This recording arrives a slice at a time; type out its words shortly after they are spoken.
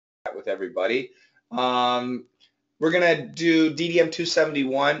with everybody. Um, we're going to do DDM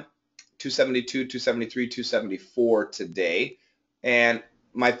 271, 272, 273, 274 today. And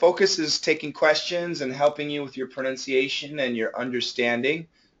my focus is taking questions and helping you with your pronunciation and your understanding.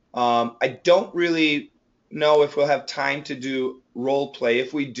 I don't really know if we'll have time to do role play.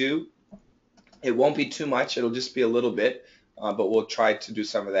 If we do, it won't be too much. It'll just be a little bit, but we'll try to do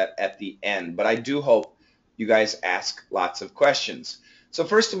some of that at the end. But I do hope you guys ask lots of questions. So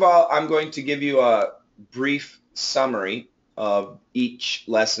first of all, I'm going to give you a brief summary of each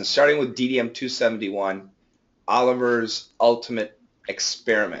lesson, starting with DDM 271, Oliver's Ultimate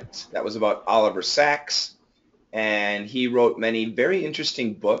Experiment. That was about Oliver Sacks, and he wrote many very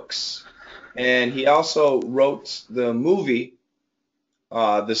interesting books. And he also wrote the movie,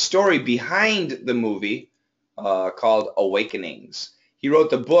 the story behind the movie called Awakenings. He wrote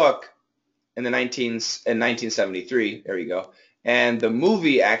the book in 1973. There you go. And the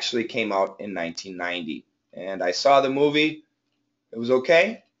movie actually came out in 1990. And I saw the movie. It was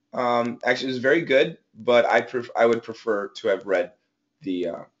okay. Actually, it was very good, but I would prefer to have read the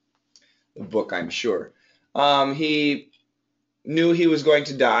book, I'm sure. He knew he was going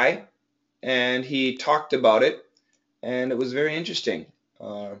to die, and he talked about it, and it was very interesting.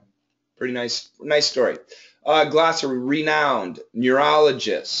 Pretty nice story. Glossary, renowned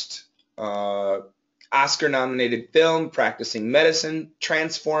neurologist, Oscar-nominated film, practicing medicine,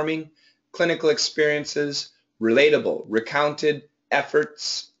 transforming, clinical experiences, relatable, recounted,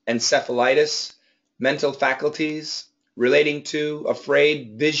 efforts, encephalitis, mental faculties, relating to,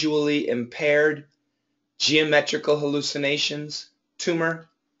 afraid, visually impaired, geometrical hallucinations, tumor,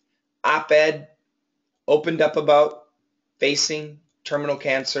 op-ed, opened up about, facing, terminal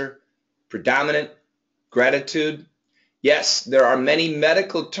cancer, predominant, gratitude. Yes, there are many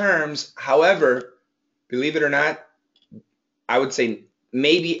medical terms. However, believe it or not, I would say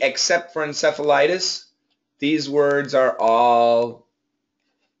maybe except for encephalitis, these words are all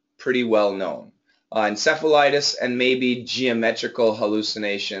pretty well known. Encephalitis and maybe geometrical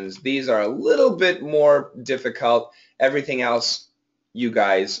hallucinations. These are a little bit more difficult. Everything else, you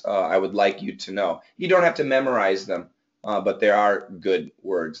guys, I would like you to know. You don't have to memorize them, but there are good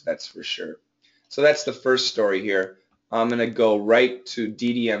words, that's for sure. So that's the first story here. I'm going to go right to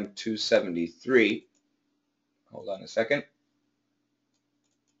DDM 273. Hold on a second.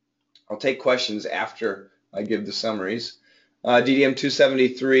 I'll take questions after I give the summaries. DDM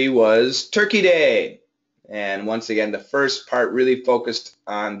 273 was Turkey Day. And once again, the first part really focused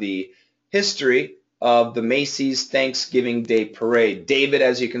on the history of the Macy's Thanksgiving Day Parade. David,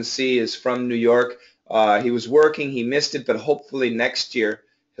 as you can see, is from New York. He was working, he missed it, but hopefully next year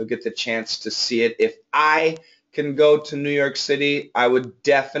he'll get the chance to see it. If I can go to New York City, I would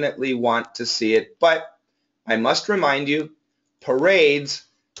definitely want to see it. But I must remind you, parades,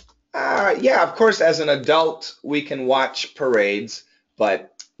 yeah, of course, as an adult, we can watch parades,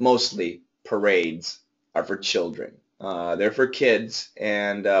 but mostly parades are for children. They're for kids.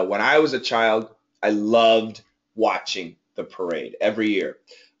 And when I was a child, I loved watching the parade every year.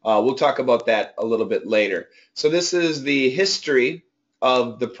 We'll talk about that a little bit later. So this is the history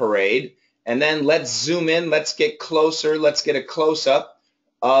of the parade. And then let's zoom in. Let's get closer. Let's get a close-up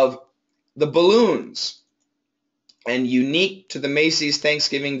of the balloons. And unique to the Macy's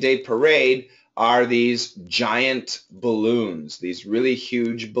Thanksgiving Day Parade are these giant balloons, these really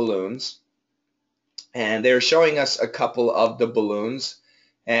huge balloons. And they're showing us a couple of the balloons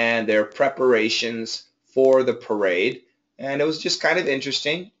and their preparations for the parade. And it was just kind of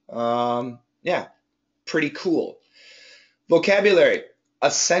interesting. Yeah, pretty cool. Vocabulary,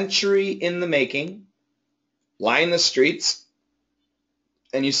 a century in the making, line the streets.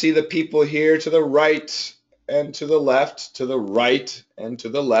 And you see the people here to the right and to the left, to the right and to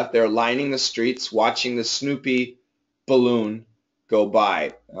the left. They're lining the streets, watching the Snoopy balloon go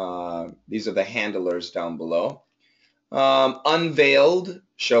by. These are the handlers down below. Unveiled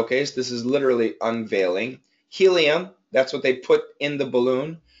showcase. This is literally unveiling. Helium, that's what they put in the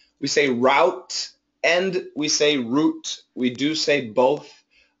balloon. We say route and we say route. We do say both.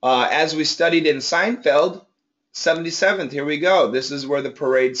 As we studied in Seinfeld, 77th, here we go. This is where the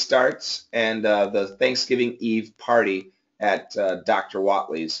parade starts, and the Thanksgiving Eve party at Dr.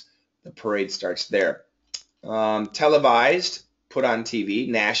 Watley's. The parade starts there. Televised, put on TV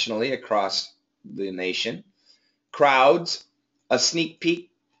nationally across the nation. Crowds, a sneak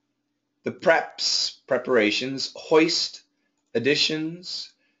peek. The preparations, hoist,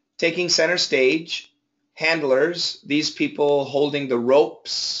 additions, taking center stage. Handlers, these people holding the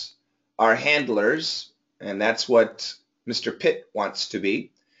ropes are handlers. And that's what Mr. Pitt wants to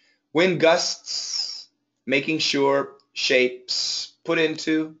be. Wind gusts, making sure, shapes, put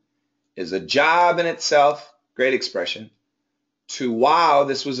into, is a job in itself. Great expression. To wow,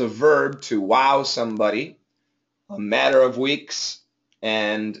 this was a verb, to wow somebody. A matter of weeks.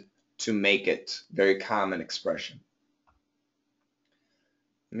 And to make it. Very common expression.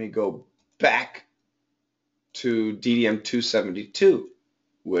 Let me go back to DDM 272,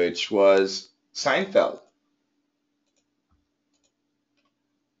 which was Seinfeld.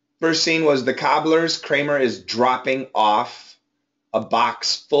 First scene was the cobblers. Kramer is dropping off a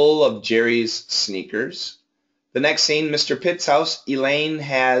box full of Jerry's sneakers. The next scene, Mr. Pitt's house. Elaine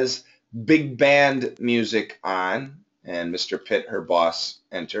has big band music on, and Mr. Pitt, her boss,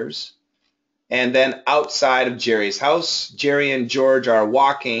 enters. And then outside of Jerry's house, Jerry and George are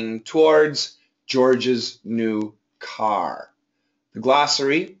walking towards George's new car. The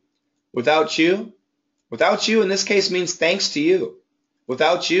glossary, without you in this case means thanks to you.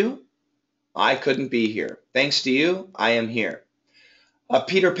 Without you, I couldn't be here. Thanks to you, I am here. A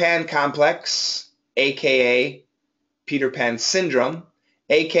Peter Pan complex, aka Peter Pan syndrome,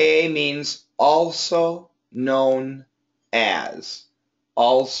 aka means also known as.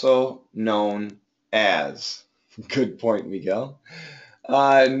 Also known as. Good point, Miguel.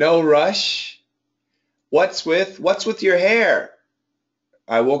 No rush. What's with your hair?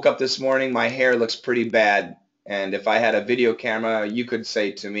 I woke up this morning, my hair looks pretty bad. And if I had a video camera, you could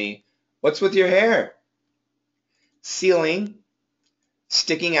say to me, what's with your hair? Ceiling,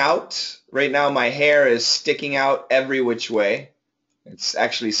 sticking out. Right now my hair is sticking out every which way. It's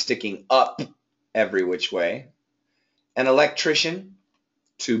actually sticking up every which way. An electrician,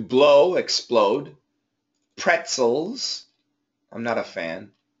 to blow, explode. Pretzels, I'm not a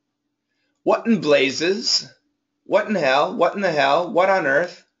fan. What in blazes? What in hell? What in the hell? What on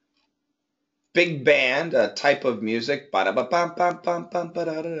earth? Big band, a type of music. To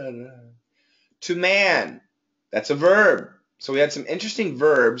man, that's a verb. So we had some interesting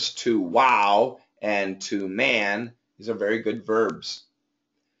verbs. To wow and to man. These are very good verbs.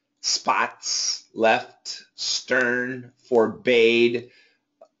 Spots, left, stern, forbade.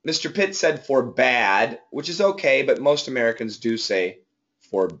 Mr. Pitt said forbade, which is okay, but most Americans do say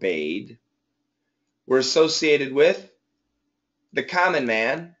forbade. We're associated with the common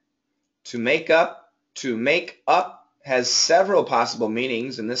man. To make up has several possible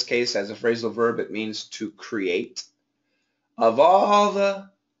meanings. In this case, as a phrasal verb, it means to create. Of all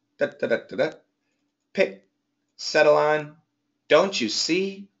the pick, settle on, don't you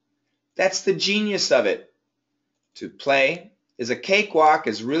see? That's the genius of it. To play is a cakewalk,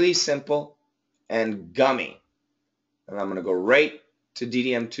 is really simple and gummy. And I'm going to go right to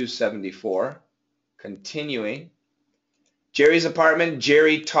DDM 274, continuing. Jerry's apartment,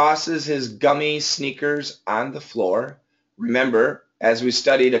 Jerry tosses his gummy sneakers on the floor. Remember, as we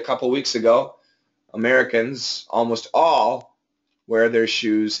studied a couple weeks ago, Americans, almost all, wear their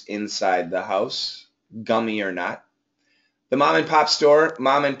shoes inside the house, gummy or not. The mom and pop store,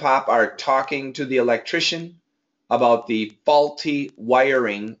 mom and pop are talking to the electrician about the faulty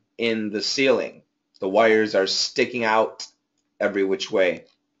wiring in the ceiling. The wires are sticking out every which way.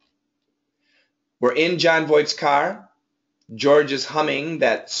 We're in John Voight's car. George is humming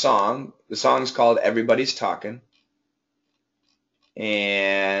that song. The song's called Everybody's Talking.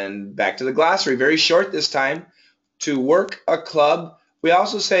 And back to the glossary. Very short this time. To work a club. We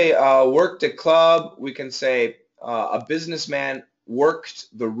also say worked a club. We can say a businessman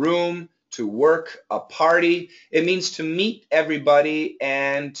worked the room. To work a party. It means to meet everybody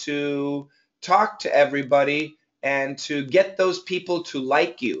and to talk to everybody and to get those people to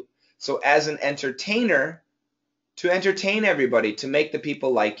like you. So as an entertainer, to entertain everybody, to make the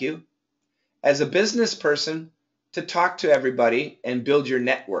people like you. As a business person, to talk to everybody and build your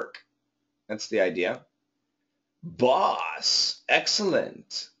network. That's the idea. Boss,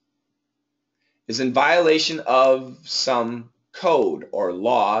 excellent, is in violation of some code or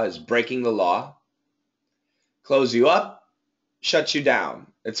law, is breaking the law. Close you up, shut you down.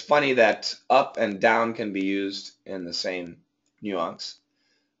 It's funny that up and down can be used in the same nuance.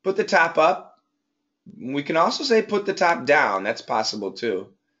 Put the top up. We can also say put the top down. That's possible too.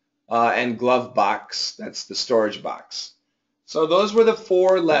 And glove box, that's the storage box. So those were the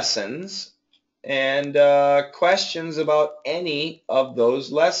 4 lessons. And questions about any of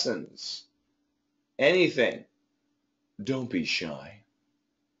those lessons. Anything. Don't be shy.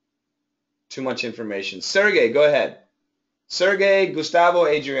 Too much information. Sergey, go ahead. Sergey, Gustavo,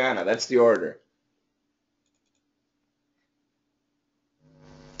 Adriana. That's the order.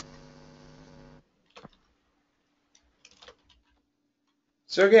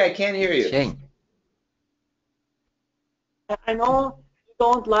 Sergey, I can't hear you. Shane. I know you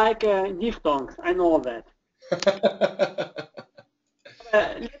don't like diphthongs. I know that.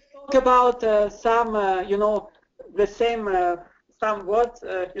 Let's talk talk about some, the same, some words,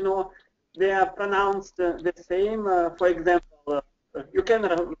 they are pronounced the same. For example, you can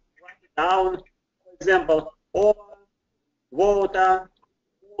write it down. For example, or, water,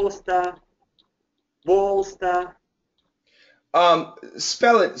 bolster, bolster.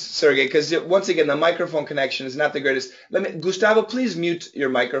 Spell it, Sergey, because once again, the microphone connection is not the greatest. Gustavo, please mute your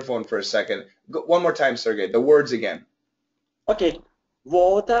microphone for a second. One more time, Sergey, the words again. Okay,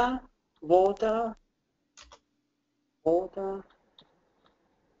 water, water, water,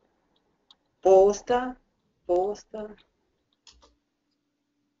 bolster, bolster.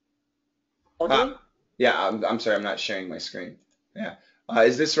 Okay? Yeah, I'm sorry, I'm not sharing my screen. Yeah.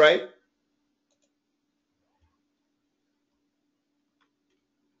 Is this right?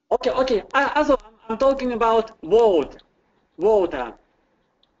 Okay. Also, I'm talking about water, water.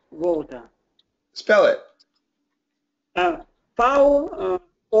 Spell it.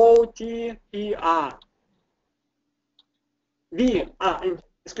 V-O-T-E-R.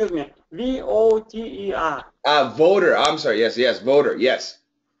 Excuse me, V-O-T-E-R. Voter. I'm sorry. Yes, voter. Yes.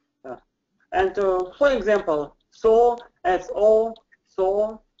 And for example, so, S-O,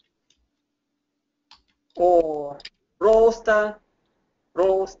 so, or roaster,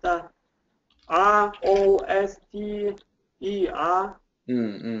 roaster, R-O-S-T-E-R.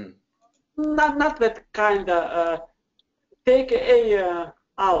 Not that kind of, take A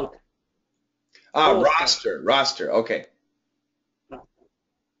out. Roster. Okay.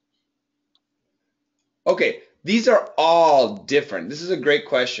 Okay. These are all different. This is a great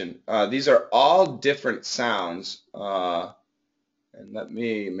question. These are all different sounds. And let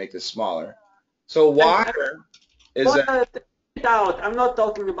me make this smaller. So water is water, take it out. I'm not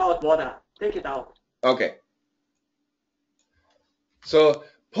talking about water. Take it out. Okay. So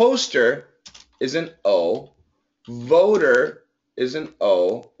poster is an O. Voter is an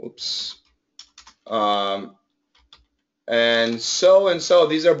O. Oops. And so,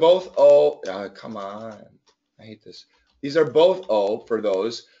 these are both O. Come on. I hate this. These are both O for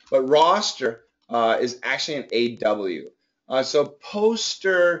those, but roster is actually an AW. So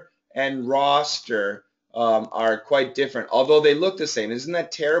poster and roster are quite different, although they look the same. Isn't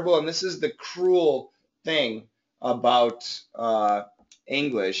that terrible? And this is the cruel thing about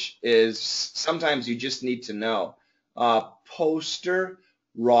English is sometimes you just need to know. Poster,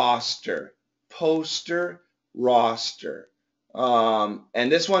 roster, poster, roster.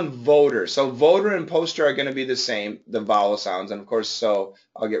 And this one, voter. So voter and poster are going to be the same, the vowel sounds. And of course, so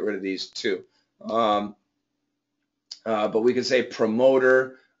I'll get rid of these too. But we could say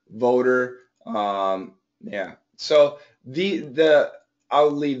promoter, voter. Yeah. So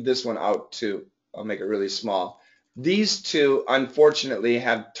I'll leave this one out too. I'll make it really small. These two, unfortunately,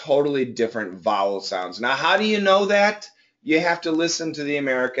 have totally different vowel sounds. Now, how do you know that? You have to listen to the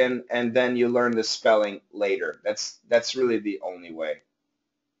American and then you learn the spelling later. That's really the only way.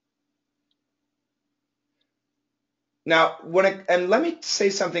 Now, and let me say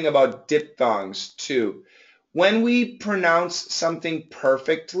something about diphthongs too. When we pronounce something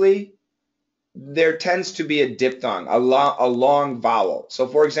perfectly, there tends to be a diphthong, a long vowel. So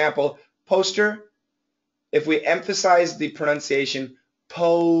for example, poster, if we emphasize the pronunciation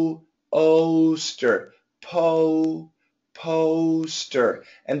poster, poster,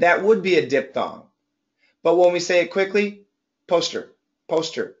 and that would be a diphthong. But when we say it quickly, poster,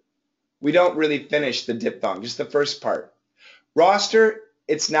 poster, we don't really finish the diphthong, just the first part. Roster,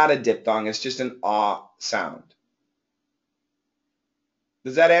 it's not a diphthong, it's just an ah sound.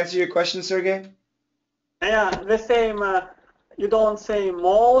 Does that answer your question, Sergey? Yeah, the same. You don't say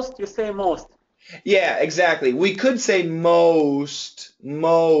most, you say most. Yeah, exactly. We could say most.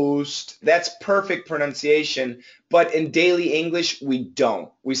 That's perfect pronunciation. But in daily English, we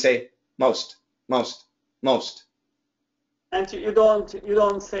don't. We say most. And you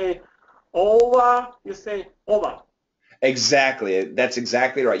don't say over, you say over. Exactly. That's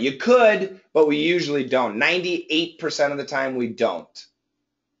exactly right. You could, but we usually don't. 98% of the time, we don't.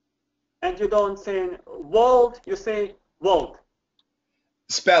 And you don't say volt, you say volt.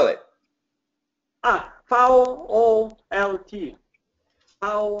 Spell it. V-O-L-T.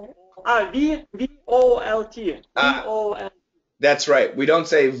 V-O-L-T. That's right. We don't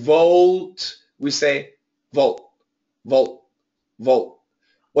say volt. We say volt.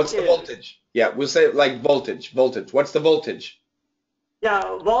 What's the voltage? Yeah, we'll say like voltage. What's the voltage?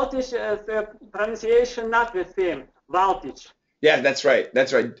 Yeah, voltage is pronunciation not the same. Voltage. Yeah, that's right.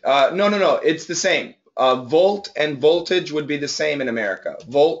 No. It's the same. Volt and voltage would be the same in America.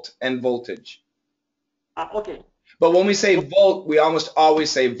 Volt and voltage. Okay. But when we say volt, we almost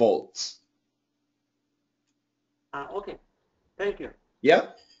always say volts. Okay. Thank you.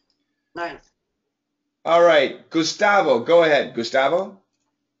 Yep. Nice. All right, Gustavo, go ahead. Gustavo?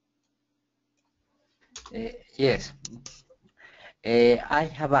 Yes,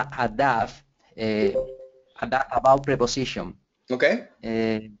 I have a doubt about preposition. Okay.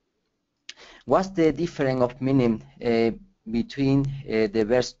 What's the difference of meaning between the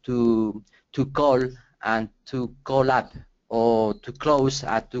verbs to call and to call up, or to close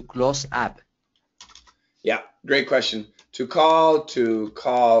and to close up? Yeah, great question. To call up,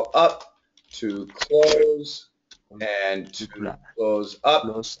 to close, and to close up.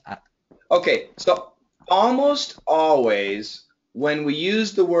 Close up. Okay, so almost always when we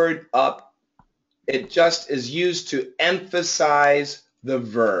use the word up, it just is used to emphasize the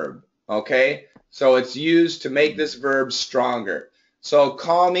verb, okay? So it's used to make this verb stronger. So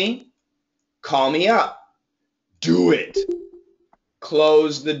call me up. Do it.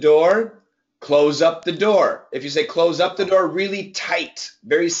 Close the door, close up the door. If you say close up the door, really tight,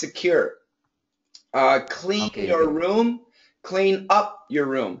 very secure. Clean your room, clean up your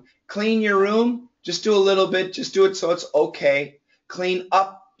room. Clean your room, just do a little bit, just do it so it's okay. Clean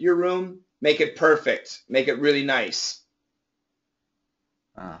up your room, make it perfect, make it really nice.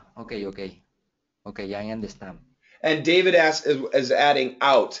 Okay, I understand. And David is adding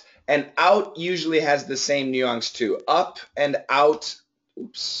out. And out usually has the same nuance too. Up and out,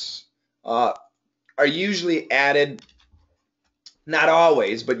 are usually added, not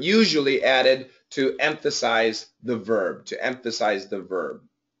always, but usually added to emphasize the verb,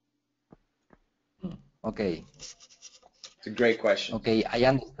 Okay. It's a great question. Okay, I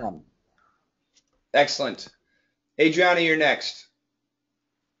understand. Excellent. Adriana, you're next.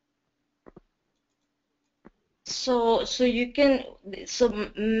 So you can, so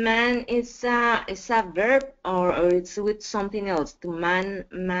man is a verb, or it's with something else, to man,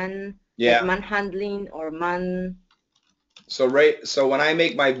 Yeah. like manhandling or man. So when I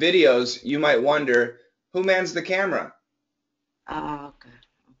make my videos, you might wonder, who mans the camera? Okay.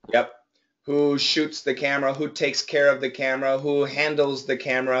 Yep. Who shoots the camera? Who takes care of the camera? Who handles the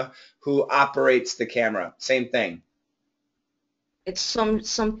camera? Who operates the camera? Same thing. It's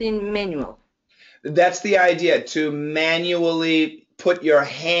something manual. That's the idea, to manually put your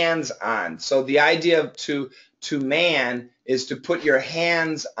hands on. So the idea of to man is to put your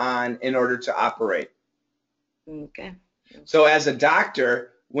hands on in order to operate. Okay. So as a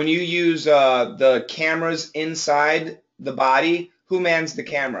doctor, when you use the cameras inside the body, who mans the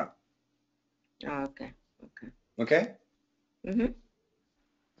camera? Okay. Okay? Mm-hmm.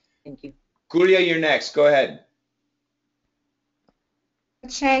 Thank you. Julia, you're next. Go ahead.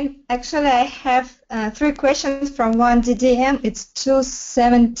 Actually, I have 3 questions from one DDM. It's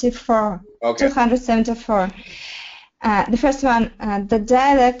 274. Okay. 274. The first one, the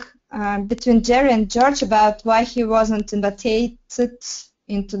dialogue between Jerry and George about why he wasn't invited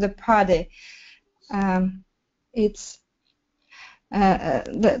into the party. It's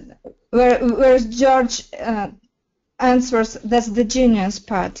where George answers, that's the genius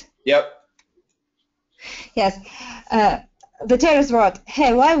part. Yep. Yes. The terrorist wrote,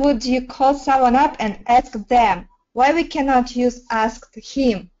 hey, why would you call someone up and ask them? Why we cannot use asked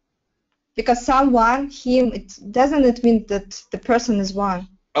him? Because someone, him, doesn't it mean that the person is one?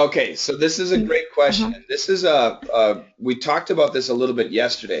 Okay, so this is a great question. This is we talked about this a little bit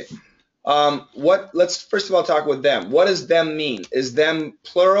yesterday. Let's first of all talk with them. What does them mean? Is them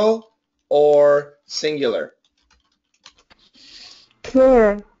plural or singular?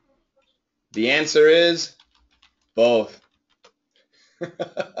 Plural. The answer is both.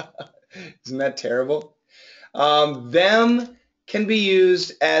 Isn't that terrible? Them can be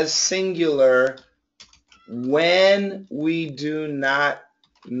used as singular when we do not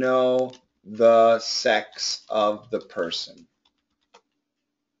know the sex of the person.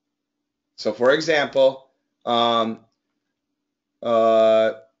 So for example,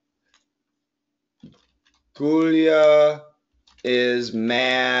 Julia is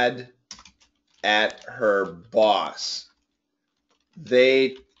mad at her boss.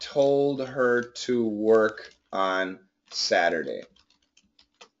 They told her to work on Saturday.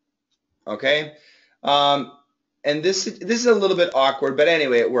 Okay? And this is a little bit awkward, but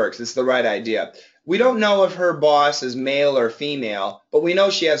anyway, it works. It's the right idea. We don't know if her boss is male or female, but we know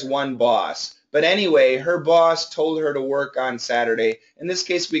she has one boss. But anyway, her boss told her to work on Saturday. In this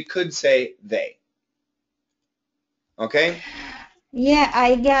case, we could say they. Okay? Yeah,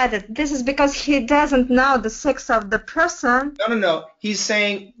 I get it. This is because he doesn't know the sex of the person. No. He's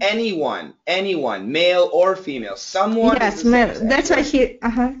saying anyone, male or female. Someone. Yes, male. That's why he.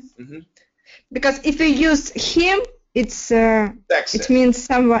 Because if you use him, it's it means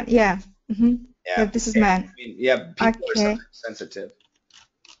someone. Yeah. Yeah. This is man. Yeah. People are sometimes sensitive.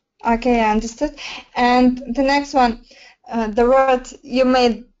 Okay, I understood. And the next one, the word you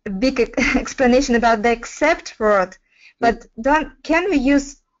made a big explanation about the except word, but can we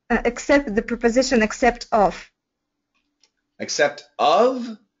use except the preposition except of? Except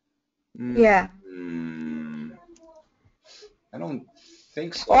of? Yeah. I don't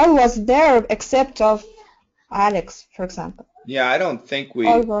think so. All was there except of Alex, for example. Yeah, I don't think we.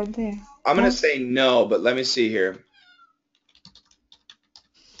 All were there. I'm going to say no, but let me see here.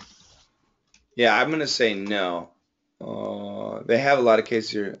 Yeah, I'm going to say no. They have a lot of cases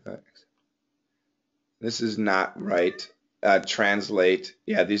here. This is not right. Translate.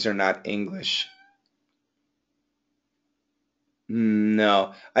 Yeah, these are not English.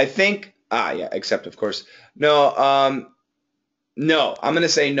 No. I think, yeah, except of course. No, no. I'm going to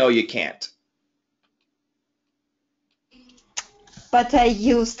say no, you can't. But I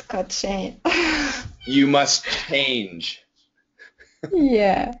used change. You must change.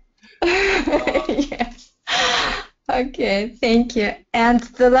 Yeah. Yes. Okay, thank you. And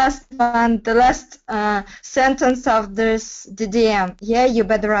the last one, the last sentence of this DDM. Yeah, you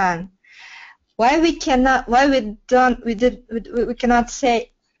better run. Why we cannot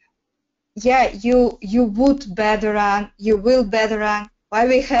say yeah, you would better run, you will better run. Why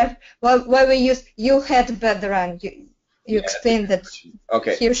we use you had better run? You explained that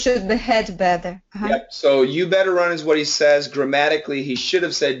okay. He should be had better. Yep. So you better run is what he says. Grammatically, he should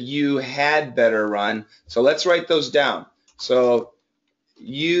have said you had better run. So let's write those down. So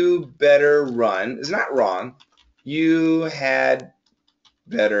you better run is not wrong. You had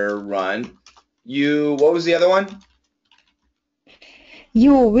better run. What was the other one?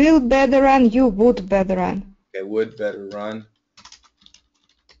 You will better run, you would better run. Okay, would better run.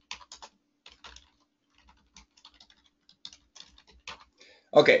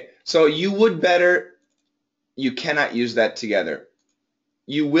 Okay, so you would better, you cannot use that together.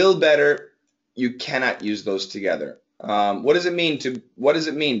 You will better, you cannot use those together. What does it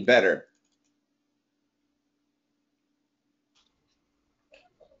mean better?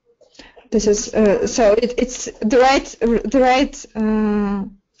 This is so it's the right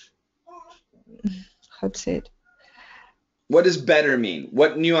how to say it. What does better mean?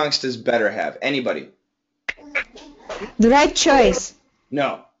 What nuance does better have? Anybody? The right choice.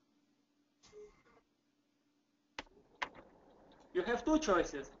 No. You have two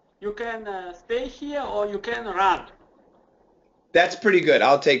choices. You can stay here or you can run. That's pretty good.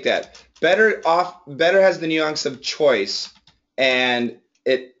 I'll take that. Better has the nuance of choice, and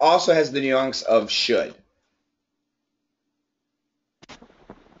it also has the nuance of should.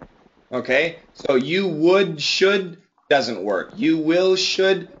 Okay? So you would, should doesn't work. You will,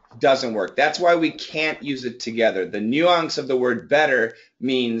 should doesn't work. That's why we can't use it together. The nuance of the word better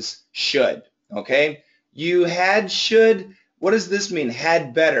means should. Okay? You had should. What does this mean?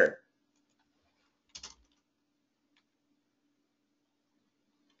 Had better.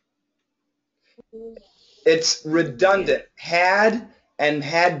 It's redundant. Had and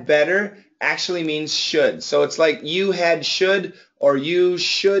had better actually means should. So it's like you had should or you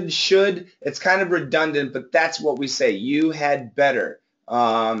should. It's kind of redundant, but that's what we say. You had better.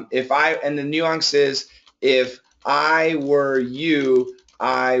 And the nuance is if I were you,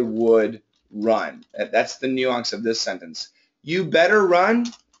 I would run. That's the nuance of this sentence. You better run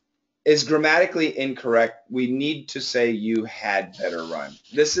is grammatically incorrect. We need to say you had better run.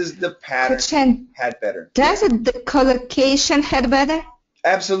 This is the pattern. Had better. Does it the collocation had better?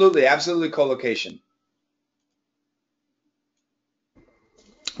 Absolutely, absolutely collocation.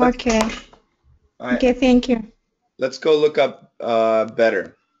 Okay. Okay, thank you. Let's go look up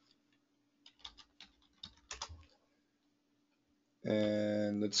better.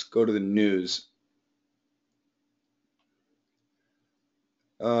 And let's go to the news.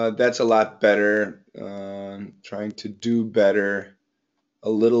 That's a lot better. Trying to do better, a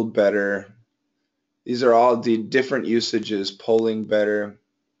little better. These are all the different usages. Polling better,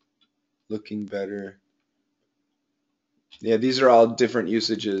 looking better. Yeah, these are all different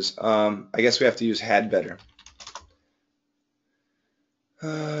usages. I guess we have to use had better.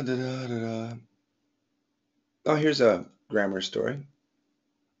 Oh, here's a grammar story.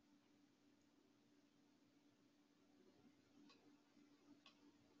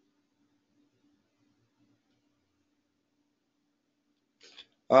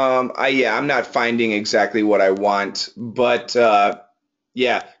 I'm not finding exactly what I want, but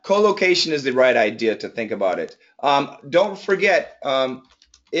yeah, collocation is the right idea to think about it. Don't forget,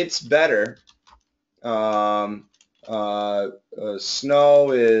 it's better.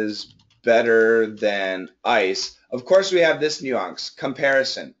 Snow is better than ice. Of course, we have this nuance,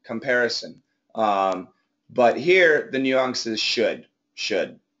 comparison. But here, the nuance is should.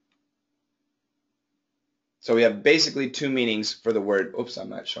 So we have basically two meanings for the word. Oops, I'm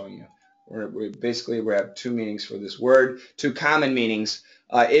not showing you. We have two meanings for this word, two common meanings.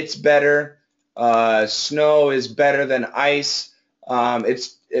 It's better. Snow is better than ice.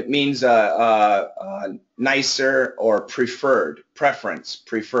 It means nicer or preferred, preference,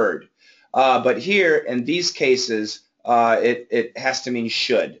 preferred. But here in these cases, it has to mean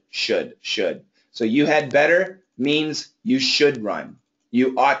should. So you had better means you should run.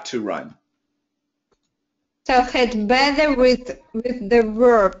 You ought to run. So had better with the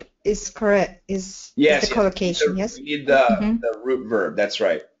verb is correct, is Yes, the collocation, yes? we need the root verb. That's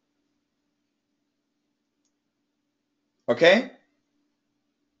right. Okay?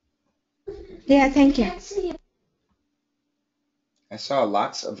 Yeah, thank you. I saw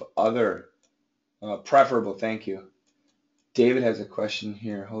lots of other preferable. Thank you. David has a question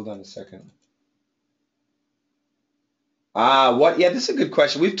here. Hold on a second. Yeah, this is a good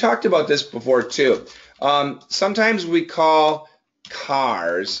question. We've talked about this before too. Sometimes we call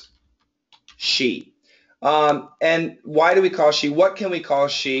cars she. And why do we call she? What can we call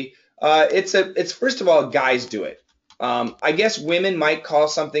she? It's first of all, guys do it. I guess women might call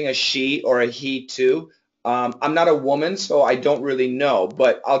something a she or a he too. I'm not a woman, so I don't really know,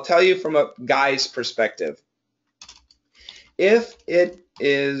 but I'll tell you from a guy's perspective. If it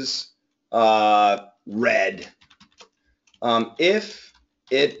is red, if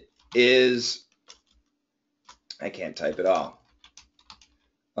it is, I can't type it all,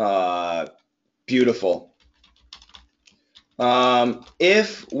 beautiful.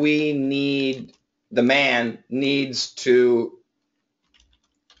 If the man needs to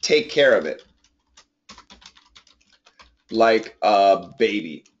take care of it, like a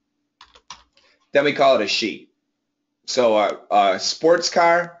baby, then we call it a she. So a sports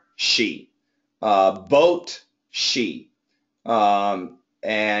car, she. Boat, she. And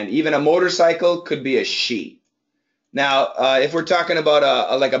even a motorcycle could be a she. Now, if we're talking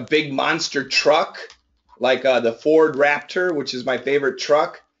about like a big monster truck, like the Ford Raptor, which is my favorite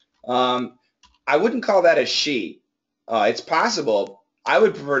truck, I wouldn't call that a she. It's possible. I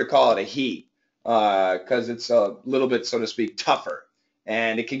would prefer to call it a he, because it's a little bit, so to speak, tougher,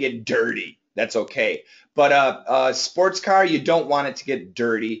 and it can get dirty. That's okay. But a sports car, you don't want it to get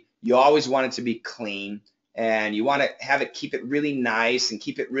dirty. You always want it to be clean, and you want to have it, keep it really nice and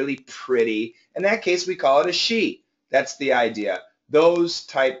keep it really pretty. In that case, we call it a she. That's the idea. Those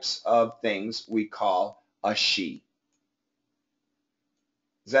types of things we call a she.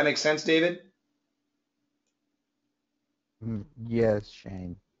 Does that make sense, David? Yes,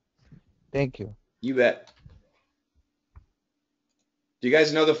 Shane. Thank you. You bet. Do you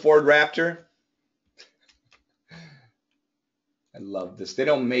guys know the Ford Raptor? I love this. They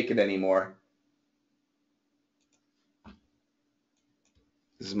don't make it anymore.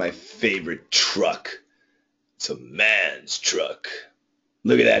 This is my favorite truck. It's a man's truck.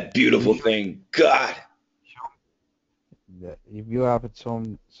 Look at that beautiful thing. God. If you have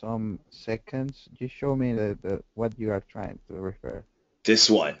some seconds, just show me the what you are trying to refer. This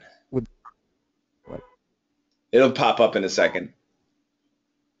one. With what? It'll pop up in a second.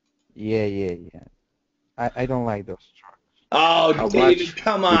 Yeah. I don't like those trucks. Oh, How David, much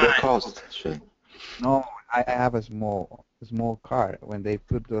come would they on. cost, Shane? No, I have a small car. When they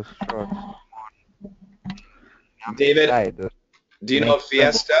put those trucks David, inside, do you know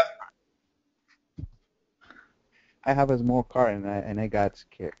Fiesta? I have a small car and I got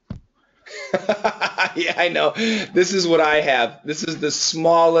scared. Yeah, I know. This is what I have. This is the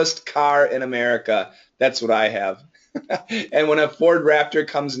smallest car in America. That's what I have. And when a Ford Raptor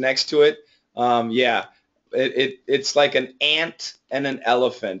comes next to it, yeah, it's like an ant and an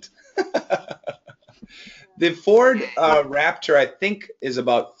elephant. The Ford Raptor, I think, is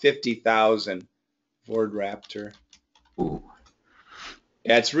about 50,000. Ford Raptor. Ooh.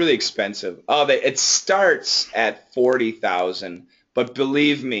 Yeah, it's really expensive. Oh, it starts at 40,000, but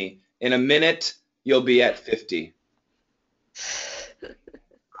believe me, in a minute you'll be at 50.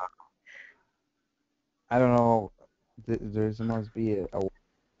 I don't know. There must be a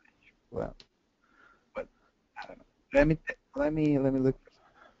well, but I don't know. Let me look.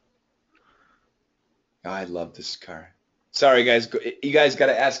 Oh, I love this car. Sorry, guys. You guys got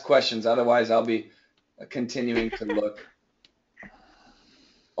to ask questions, otherwise I'll be continuing to look.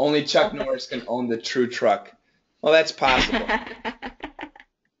 Only Chuck Norris can own the true truck. Well, that's possible.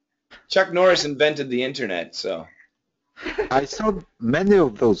 Chuck Norris invented the internet, so. I saw many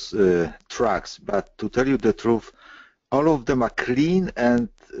of those trucks, but to tell you the truth, all of them are clean and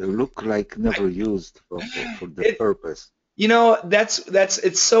look like never used for the purpose. You know,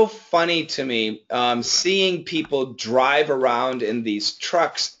 it's so funny to me, seeing people drive around in these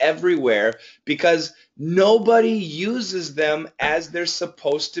trucks everywhere, because nobody uses them as they're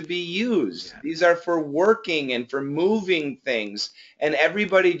supposed to be used. These are for working and for moving things, and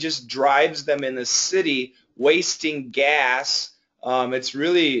everybody just drives them in the city, wasting gas.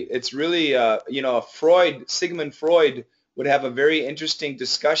 Sigmund Freud would have a very interesting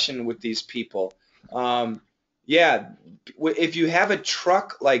discussion with these people. Um, yeah, if you have a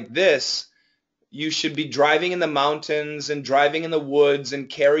truck like this, you should be driving in the mountains and driving in the woods and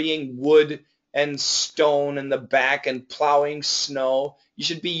carrying wood and stone in the back and plowing snow. You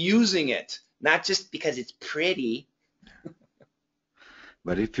should be using it, not just because it's pretty.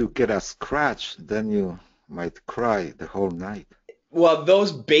 But if you get a scratch, then you might cry the whole night. Well,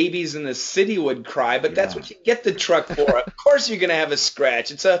 those babies in the city would cry, but that's Yeah. what you get the truck for. Of course you're gonna have a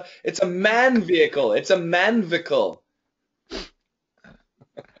scratch. It's a man vehicle. It's a man vehicle.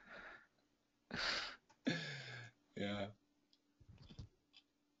 Yeah.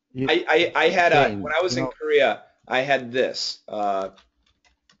 You, I had Shane, when I was in Korea, I had this.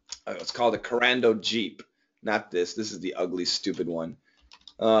 It's called a Corando Jeep. Not this. This is the ugly, stupid one.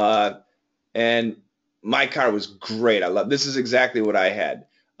 And my car was great. This is exactly what I had.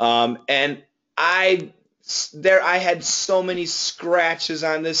 And I had so many scratches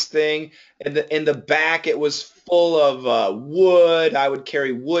on this thing. In the back, it was full of wood. I would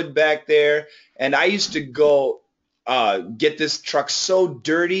carry wood back there, and I used to go get this truck so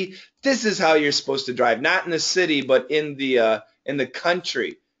dirty. This is how you're supposed to drive, not in the city, but in the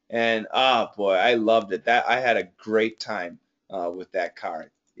country. And oh boy, I loved it. I had a great time with that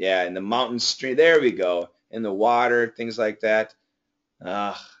car. Yeah, in the mountain stream. There we go. In the water, things like that.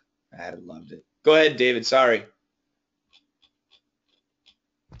 Ah, I had loved it. Go ahead, David. Sorry.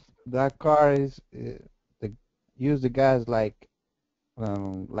 that car is the use the gas like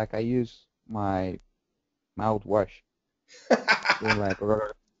I use my mouthwash. They're like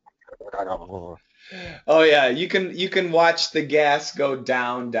Oh yeah, you can watch the gas go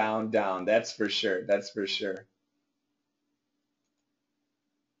down, down, down. That's for sure. That's for sure.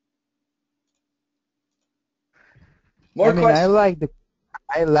 I More mean questions.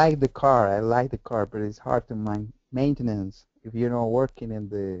 I like the car, but it's hard to maintenance if you're not working in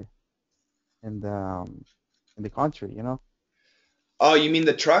the um, in the country, you know? Oh, you mean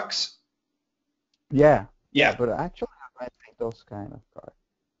the trucks? Yeah, yeah, Yeah. but actually I like those kind of cars.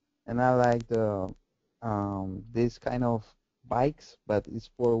 And I like the this kind of bikes, but it's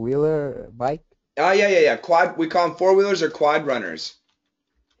four-wheeler bike. Oh yeah, yeah, yeah. Quad. We call them four wheelers or quad runners.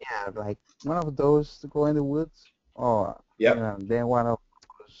 Yeah, like one of those to go in the woods, or Yep. then one of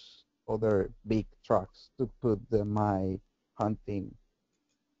those other big trucks to put my hunting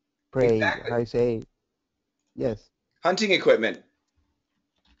prey. Exactly. How you say? Yes, Hunting equipment.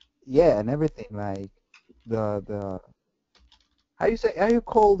 yeah, and everything like the how you say how you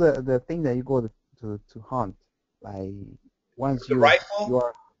call the thing that you go to hunt like once The you rifle.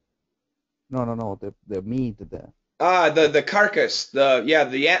 are no the meat the Ah, the carcass.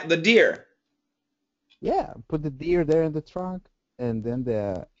 The deer. yeah put the deer there in the trunk and then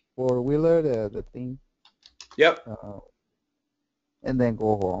the four-wheeler the thing Yep. uh, and then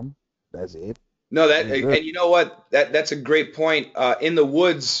go home. That's it. No, You're good. and you know what? That's a great point. In the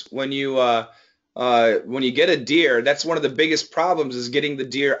woods, when you get a deer, that's one of the biggest problems is getting the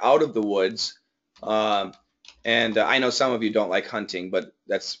deer out of the woods. Um, and I know some of you don't like hunting, but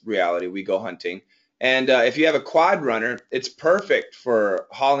that's reality. We go hunting. And if you have a quad runner, it's perfect for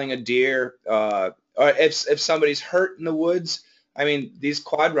hauling a deer. Or if somebody's hurt in the woods, I mean, these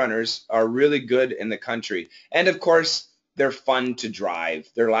quad runners are really good in the country. And of course, they're fun to drive.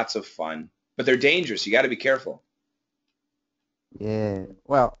 They're lots of fun, but they're dangerous. You got to be careful. Yeah.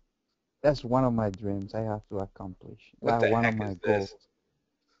 Well, that's one of my dreams I have to accomplish. What the One of heck my is goals. this?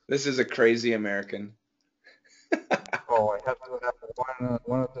 This is a crazy American. Oh, I have to have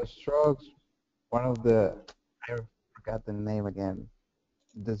one of the strokes, one of the I forgot the name again.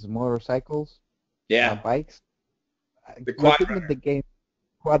 These motorcycles, Yeah, bikes. the You quad put me runner. the game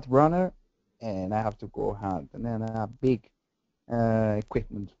quad runner, and I have to go hunt, and then I have big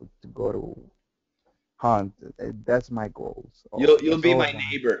equipment to go to hunt. That's my goals. Oh, You'll that's be all my I want.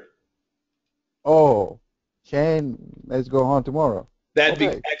 neighbor. Oh, Shane, let's go hunt tomorrow. That'd be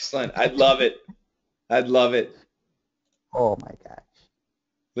Okay. excellent. I'd love it. I'd love it. Oh my gosh.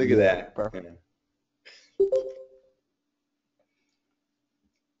 Look at Yeah, that. perfect. Yeah.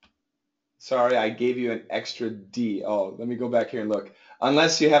 Sorry, I gave you an extra D. Oh, let me go back here and look.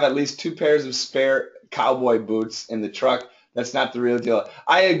 Unless you have at least two pairs of spare cowboy boots in the truck, that's not the real deal.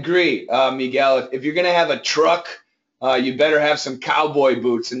 I agree, Miguel. If you're gonna have a truck, you better have some cowboy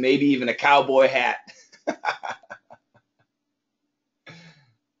boots and maybe even a cowboy hat.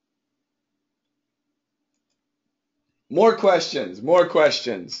 More questions, more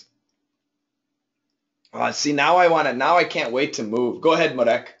questions. See, now now I can't wait to move. Go ahead,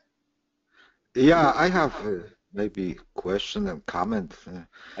 Marek. Yeah, I have maybe question and comment.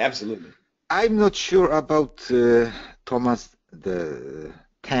 Absolutely. I'm not sure about Thomas the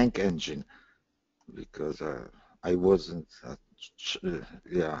tank engine because I wasn't.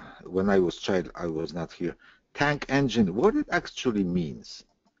 Yeah, when I was child, I was not here. Tank engine, what it actually means?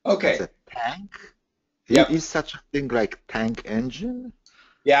 As Okay. a tank? Yep. Is such a thing like tank engine?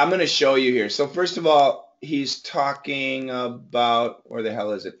 Yeah, I'm going to show you here. So first of all, he's talking about, where the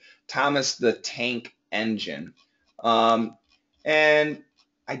hell is it? Thomas the Tank Engine. And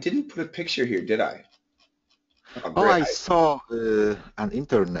I didn't put a picture here, did I? Oh, Oh, great. I saw on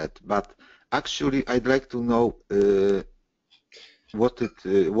internet, but actually I'd like to know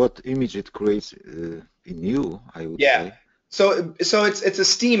what image it creates in you, I would Yeah. say. So it's a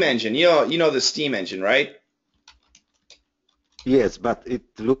steam engine. You know the steam engine, right? Yes, but it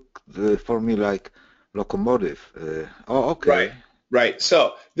looked for me like locomotive. Oh, Right. okay. Right.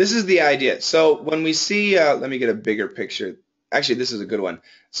 So this is the idea. So when we see, let me get a bigger picture. Actually, this is a good one.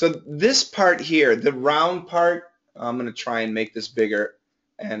 So this part here, the round part, I'm going to try and make this bigger,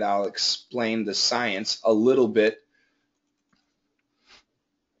 and I'll explain the science a little bit.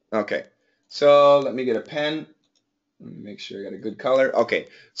 Okay. So let me get a pen. Let me make sure I got a good color. Okay.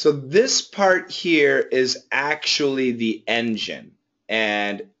 So this part here is actually the engine.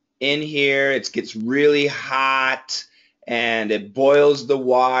 And in here, it gets really hot and it boils the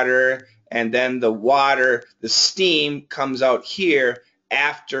water. And then the water, the steam comes out here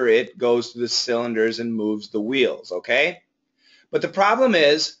after it goes through the cylinders and moves the wheels. Okay. But the problem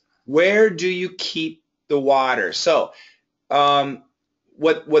is, where do you keep the water? So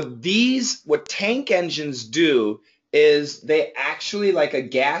what tank engines do is they actually, like a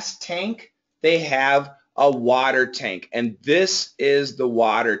gas tank, they have a water tank, and this is the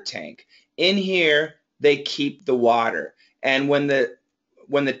water tank. In here, they keep the water, and when the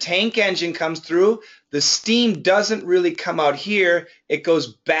tank engine comes through, the steam doesn't really come out here. It goes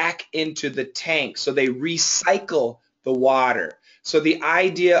back into the tank, so they recycle the water. So the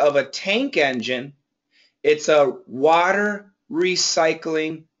idea of a tank engine, it's a water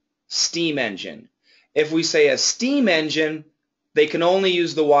recycling steam engine. If we say a steam engine, they can only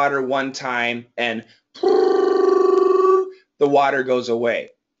use the water one time and the water goes away.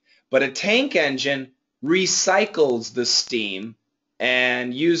 But a tank engine recycles the steam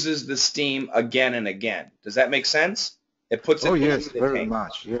and uses the steam again and again. Does that make sense? It puts Oh, it yes, into the very tank.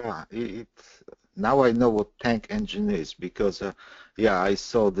 much. Yeah, now I know what tank engine is because, yeah, I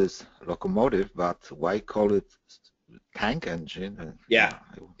saw this locomotive, but why call it tank engine? Yeah.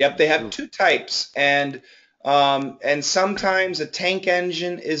 I Yep, wasn't they have sure. two types, and sometimes a tank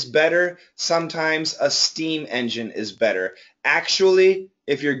engine is better, sometimes a steam engine is better. Actually,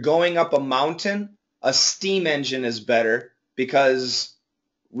 if you're going up a mountain, a steam engine is better because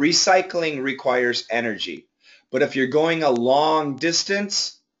recycling requires energy. But if you're going a long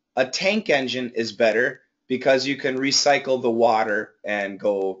distance, a tank engine is better because you can recycle the water and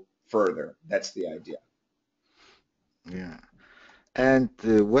go further. That's the idea. Yeah. And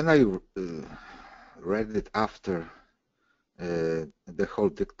when I read it after the whole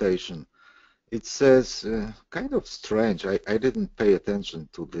dictation, it says kind of strange. I didn't pay attention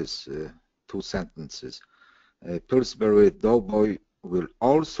to these two sentences. Pillsbury Doughboy will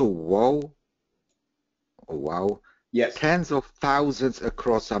also wow Yes. tens of thousands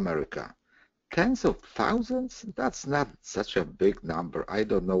across America. Tens of thousands? That's not such a big number. I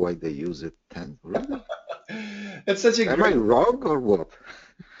don't know why they use it. Ten, really? That's such a Am I great wrong or what?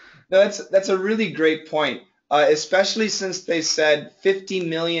 No, that's a really great point, especially since they said 50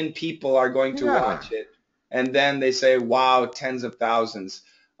 million people are going to Yeah. watch it, and then they say, wow, tens of thousands.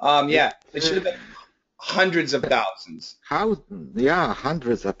 It, Yeah, it should have been hundreds of thousands. how? Yeah,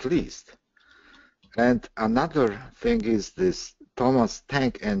 hundreds at least. And another thing is this Thomas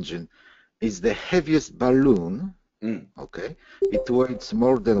tank engine is the heaviest balloon. Mm. Okay, it weighs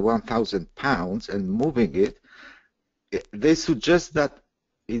more than 1,000 pounds, and moving it, they suggest that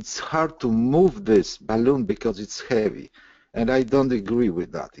it's hard to move this balloon because it's heavy. And I don't agree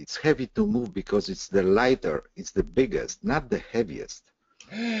with that. It's heavy to move because it's the lighter, it's the biggest, not the heaviest.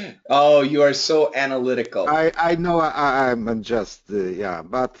 Oh, you are so analytical. I know I'm just, yeah,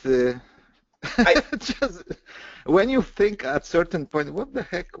 but I, just when you think at certain point, what the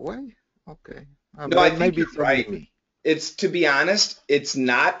heck, why? Okay, no, I then think maybe you're it's only right. me. It's, to be honest, it's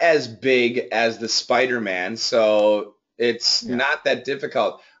not as big as the Spider-Man, so it's Yeah. not that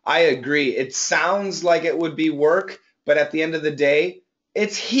difficult. I agree. It sounds like it would be work, but at the end of the day,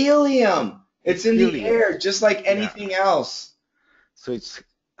 it's helium. It's in the helium. air, just like anything else. So it's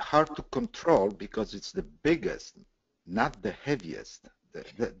hard to control because it's the biggest, not the heaviest.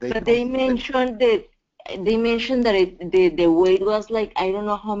 But they mentioned that the weight was like I don't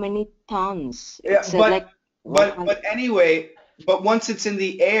know how many tons. Yeah, It said like but anyway, but once it's in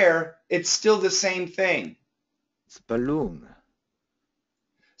the air, it's still the same thing. It's balloon.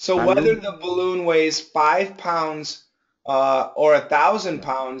 So whether the balloon weighs 5 pounds or 1,000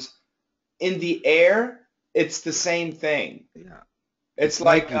 pounds, in the air, it's the same thing. Yeah. It's It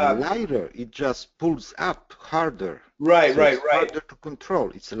like might be lighter. It just pulls up harder. Right, So right, it's right. harder to control.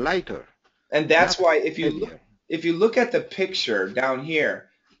 It's lighter. And that's not why heavier. if you look at the picture down here,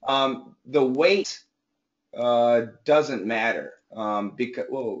 the weight doesn't matter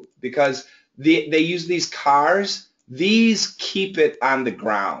because they use these cars. These keep it on the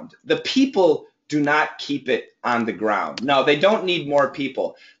ground. The people do not keep it on the ground. No, they don't need more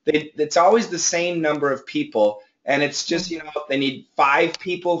people. It's always the same number of people, and it's just, they need 5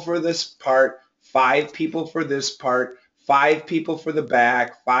 people for this part, 5 people for this part, 5 people for the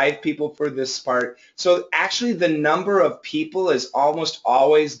back, 5 people for this part. So actually the number of people is almost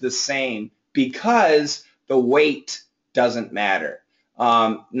always the same because the weight doesn't matter.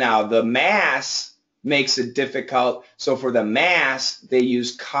 Now the mass makes it difficult. So for the mass, they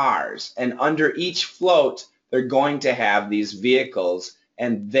use cars. And under each float, they're going to have these vehicles,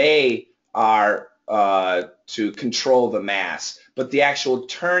 and they are to control the mass. But the actual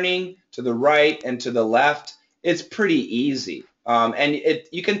turning to the right and to the left, it's pretty easy. And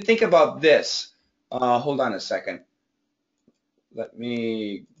you can think about this. Hold on a second. Let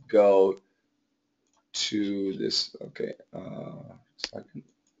me go to this. Okay. Second.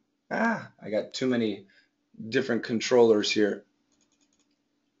 I got too many different controllers here.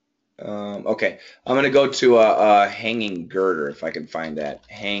 Okay, I'm going to go to a hanging girder if I can find that.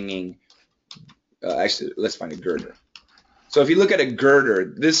 Hanging, actually, let's find a girder. So if you look at a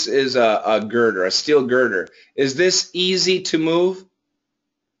girder, this is a girder, a steel girder. Is this easy to move?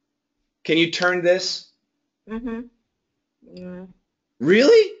 Can you turn this? Mm-hmm. Yeah.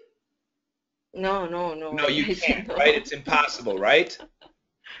 Really? No. No, you can't, right? It's impossible, right?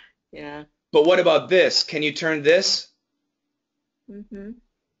 Yeah. But what about this? Can you turn this? Mm-hmm.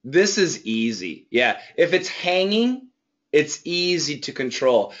 This is easy. Yeah. If it's hanging, it's easy to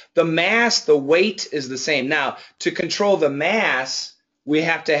control. The mass, the weight is the same. Now, to control the mass, we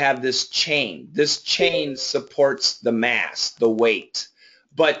have to have this chain. This chain supports the mass, the weight.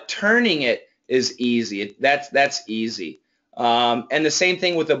 But turning it is easy. That's easy. And the same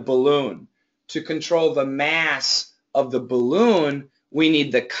thing with a balloon. To control the mass of the balloon, we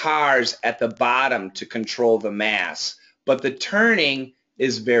need the cars at the bottom to control the mass. But the turning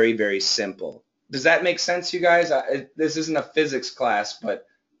is very, very simple. Does that make sense, you guys? This isn't a physics class, but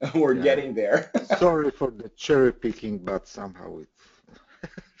we're getting there. Sorry for the cherry picking, but somehow it.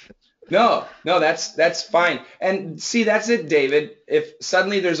 No, that's fine. And see, that's it, David. If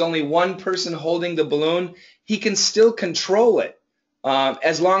suddenly there's only one person holding the balloon, he can still control it.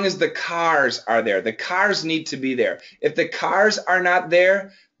 As long as the cars are there. The cars need to be there. If the cars are not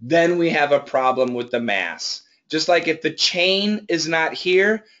there, then we have a problem with the mass. Just like if the chain is not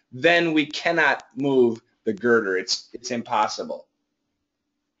here, then we cannot move the girder. It's impossible.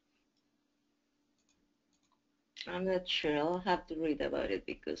 I'm not sure. I'll have to read about it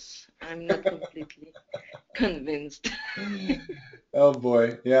because I'm not completely convinced. Oh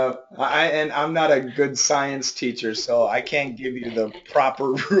boy, yeah. I'm not a good science teacher, so I can't give you the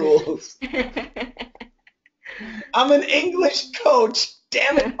proper rules. I'm an English coach.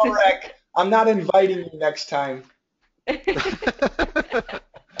 Damn it, Marek. I'm not inviting you next time.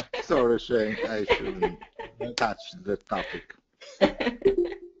 Sorry, Shane. I shouldn't touch the topic.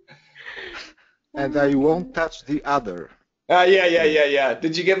 And I won't touch the other. Yeah.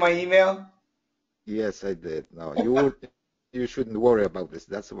 Did you get my email? Yes, I did. No, you shouldn't worry about this.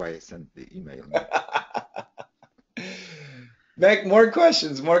 That's why I sent the email. Beck, more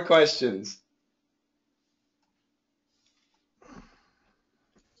questions.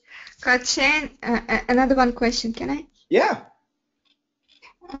 Coach Shane, another one question, can I? Yeah.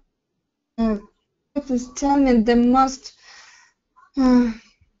 Please tell me the most,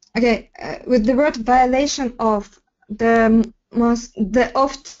 with the word violation of the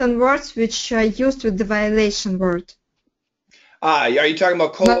often words which are used with the violation word. Are you talking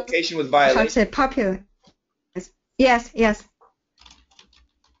about collocation with violation? How to say popular? Yes.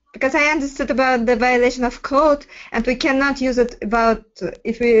 Because I understood about the violation of code, and we cannot use it about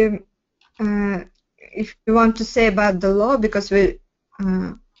if we want to say about the law, because we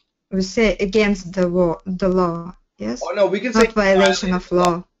say against the law. Yes. Oh no, we can not say violation of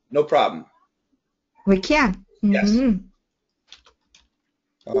law. No problem. We can. Yes. Mhm.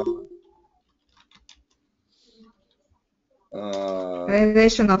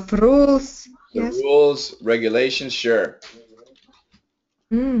 Violation of rules. The Yes. rules, regulations, sure.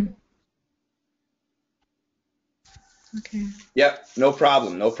 Mm. Okay. Yep, no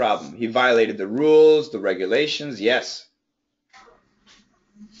problem, no problem. He violated the rules, the regulations, yes.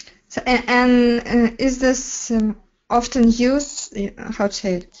 So, and is this often used? How to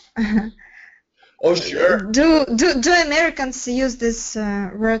say it? Oh, sure. Do Americans use this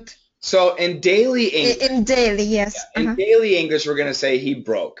word So in daily English, in daily? Yes. in daily English, we're going to say he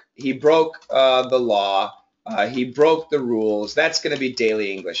broke. He broke the law. He broke the rules. That's going to be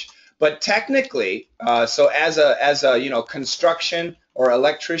daily English. But technically, so as a construction or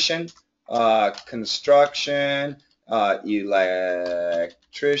electrician, electrician,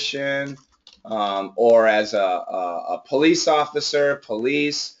 or as a police officer,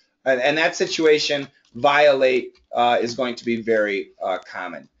 police, and that situation, violate is going to be very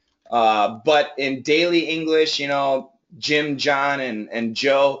common. But in daily English, Jim, John, and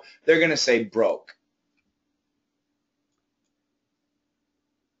Joe, they're going to say broke.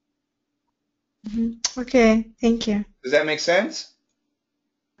 Okay. Thank you. Does that make sense?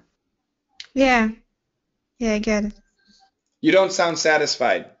 Yeah. Yeah, I get it. You don't sound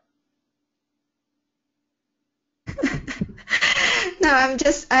satisfied. No, I'm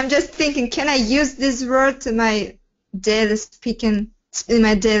just thinking, can I use this word in my daily speaking, in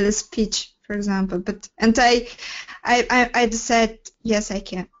my daily speech, for example? But I decide yes, I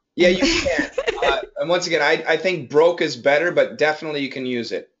can. Yeah, you can. And once again, I think broke is better, but definitely you can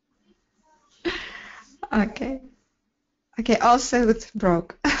use it. Okay. Okay. Also with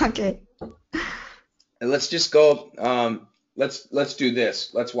broke. Okay. And let's just go. Let's do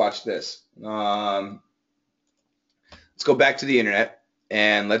this. Let's watch this. Let's go back to the internet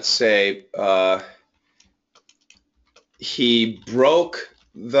and let's say he broke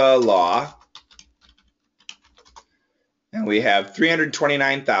the law, and we have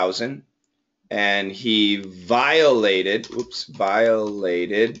 329,000, and he violated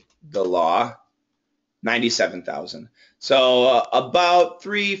the law, 97,000. So about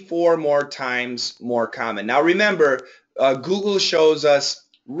 3-4 more times more common. Now remember, Google shows us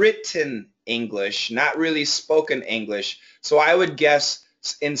written English, not really spoken English. So I would guess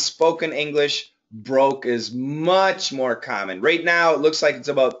in spoken English, broke is much more common. Right now, it looks like it's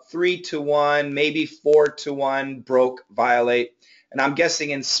about 3-1, maybe 4-1, broke, violate. And I'm guessing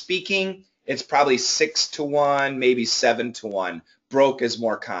in speaking, it's probably 6-1, maybe 7-1. Broke is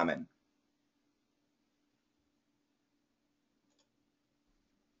more common.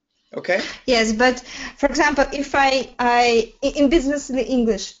 Okay. Yes, but for example, if I in business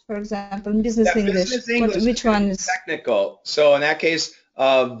English, for example, in business English, business English which one is technical? So in that case,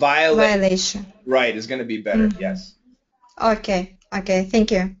 violation? Right, is going to be better. Yes. Okay. Okay.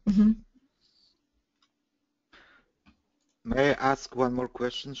 Thank you. May I ask one more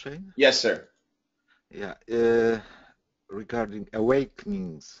question, Shane? Yes, sir. Yeah. Regarding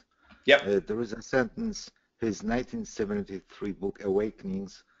awakenings. Yep. There is a sentence. His 1973 book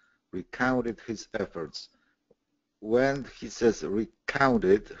Awakenings recounted his efforts. When he says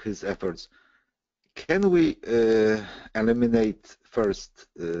recounted his efforts, can we eliminate first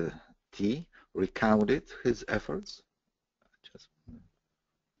T? Recounted his efforts?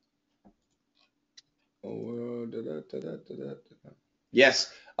 Yes.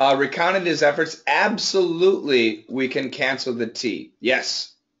 Recounted his efforts. Absolutely, we can cancel the T.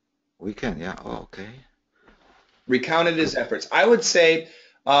 Yes. We can, yeah. Oh, okay. Recounted his efforts. I would say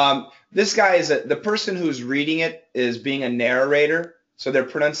this guy is the person who's reading it is being a narrator, so their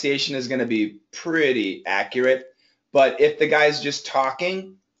pronunciation is going to be pretty accurate. But if the guy's just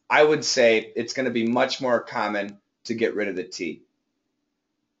talking, I would say it's going to be much more common to get rid of the T.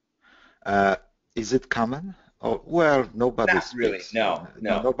 Is it common? Oh, well, nobody Not speaks. really. No.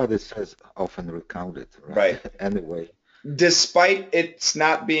 Nobody says often recounted. Right. Anyway. Despite it's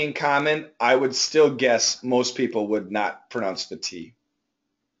not being common, I would still guess most people would not pronounce the T.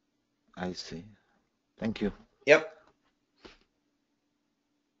 I see. Thank you. Yep.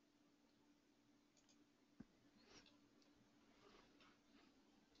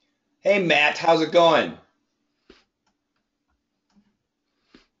 Hey, Matt, how's it going?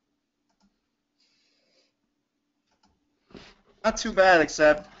 Not too bad,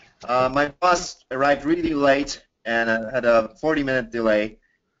 except my bus arrived really late and had a 40-minute delay,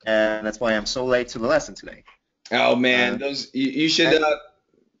 and that's why I'm so late to the lesson today. Oh man, you should.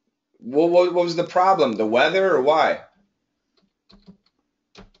 What was the problem? The weather or why?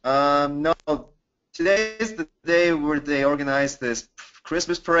 No, today is the day where they organize this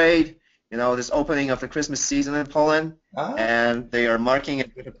Christmas parade, you know, this opening of the Christmas season in Poland, Ah. and they are marking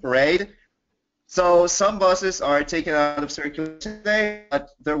it with a parade. So some buses are taken out of circulation today,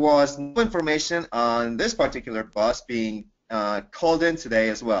 but there was no information on this particular bus being called in today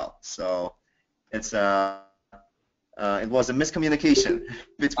as well. So it's it was a miscommunication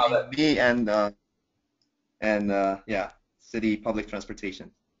between me and yeah, city public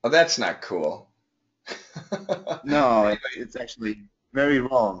transportation. Oh, that's not cool. No, it's actually very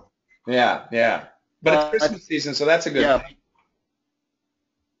wrong. Yeah, yeah. But it's Christmas season, so that's a good thing.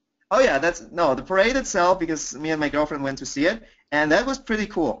 Oh yeah, the parade itself, because me and my girlfriend went to see it, and that was pretty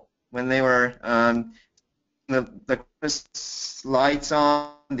cool when they were the Christmas lights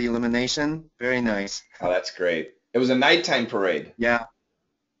on, the illumination, very nice. Oh, that's great. It was a nighttime parade. Yeah.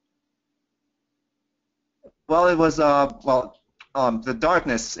 Well, it was the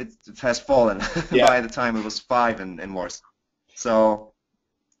darkness it has fallen by the time it was 5 and worse. So.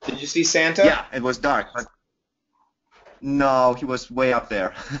 Did you see Santa? Yeah, it was dark, but no, he was way up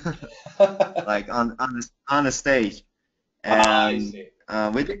there, like on the stage, and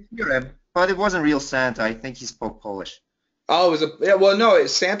we didn't hear him. But it wasn't real Santa. I think he spoke Polish. Oh, it was yeah. Well, no,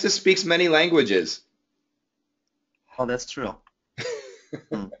 Santa speaks many languages. Oh, that's true.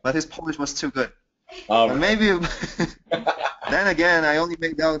 But his Polish was too good. But maybe. Then again, I only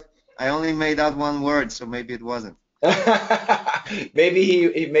made out one word, so maybe it wasn't. maybe he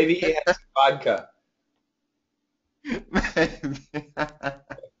had vodka.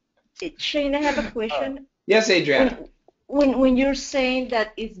 Shane, I have a question. Yes, Adriana. When you're saying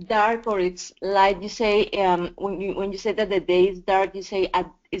that it's dark or it's light, you say when you say that the day is dark, you say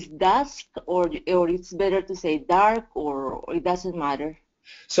it's dusk, or it's better to say dark, or it doesn't matter.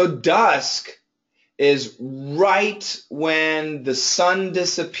 So dusk is right when the sun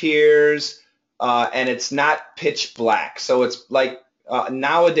disappears and it's not pitch black. So it's like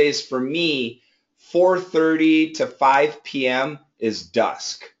nowadays for me, 4:30 to 5 p.m. is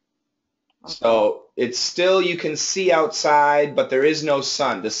dusk. Okay. So it's still, you can see outside, but there is no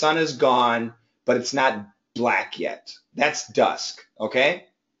sun. The sun is gone, but it's not black yet. That's dusk, okay?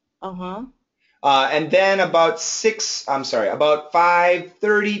 Uh-huh. And then about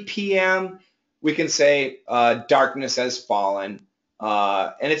 5:30 p.m., we can say darkness has fallen.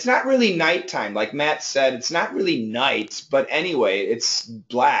 And it's not really nighttime. Like Matt said, it's not really night, but anyway, it's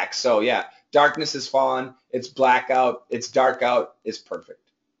black. So yeah, darkness has fallen, it's black out, it's dark out, it's perfect.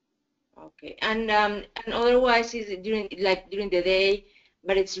 Okay, and otherwise is it during the day,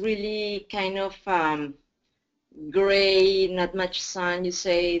 but it's really kind of gray, not much sun. You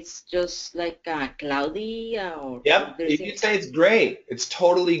say it's just like cloudy, or yep, you could say it's gray. It's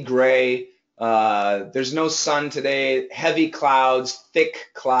totally gray. There's no sun today. Heavy clouds,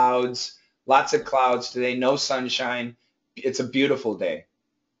 thick clouds, lots of clouds today. No sunshine. It's a beautiful day.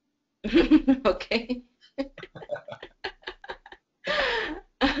 Okay.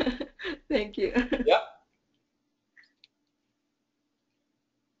 Thank you. Yep.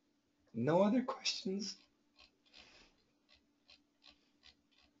 No other questions?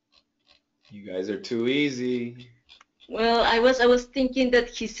 You guys are too easy. Well, I was thinking that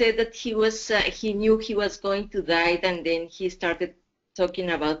he said that he knew he was going to die, and then he started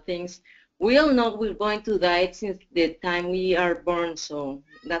talking about things. We all know we're going to die since the time we are born, so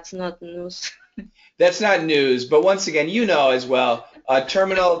that's not news. That's not news, but once again, you know as well,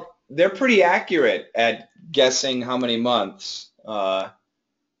 terminal, they're pretty accurate at guessing how many months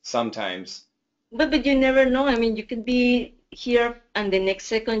sometimes. But you never know. I mean, you could be here and the next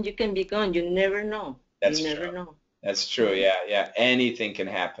second you can be gone. You never know. That's you true. Never know. That's true. Yeah, yeah. Anything can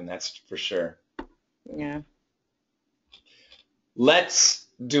happen. That's for sure. Yeah. Let's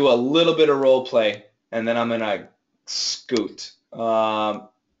do a little bit of role play, and then I'm gonna scoot. I'm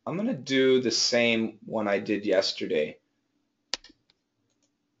gonna do the same one I did yesterday.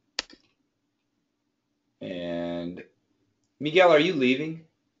 And Miguel, are you leaving?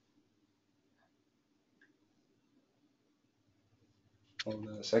 Hold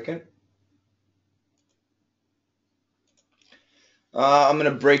on a second. I'm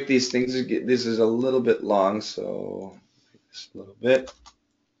going to break these things. This is a little bit long, so just a little bit.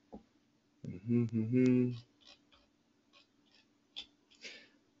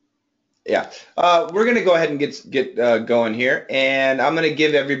 Yeah, we're going to go ahead and get going here, and I'm going to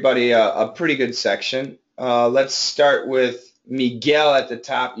give everybody a pretty good section. Let's start with Miguel at the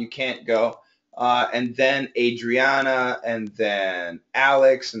top. You can't go. And then Adriana, and then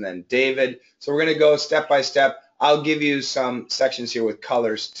Alex, and then David. So we're going to go step by step. I'll give you some sections here with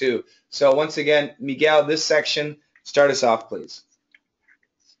colors too. So once again, Miguel, this section, start us off, please.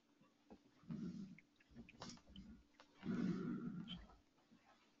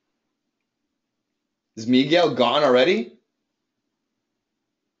 Is Miguel gone already?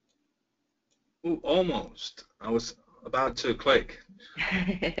 Ooh, almost. I was about to click.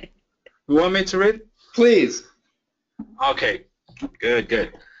 You want me to read? Please. Okay,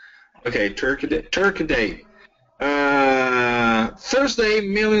 good. Okay, Turkey Day. Thursday,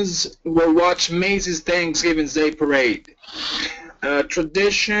 millions will watch Macy's Thanksgiving Day Parade. A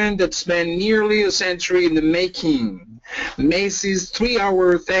tradition that's been nearly a century in the making. Macy's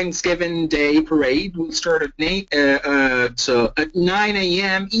 3-hour Thanksgiving Day Parade will start at 9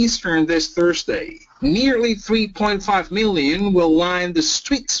 a.m. Eastern this Thursday. Nearly 3.5 million will line the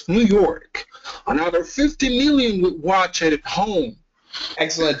streets of New York. Another 50 million will watch it at home.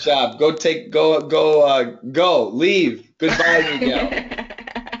 Excellent job. Go. Leave. Goodbye, Miguel.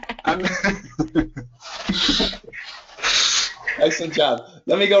 Excellent job.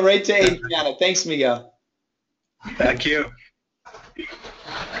 Let me go right to Adriana. Thanks, Miguel. Thank you.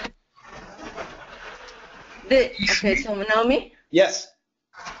 Okay, so Naomi? Yes.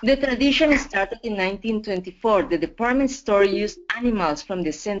 The tradition started in 1924. The department store used animals from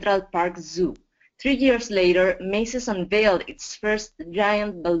the Central Park Zoo. 3 years later, Macy's unveiled its first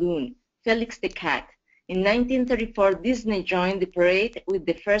giant balloon, Felix the Cat. In 1934, Disney joined the parade with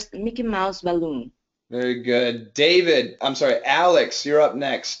the first Mickey Mouse balloon. Very good. Alex, you're up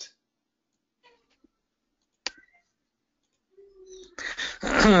next.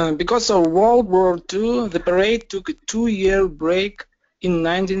 Because of World War II, the parade took a 2-year break in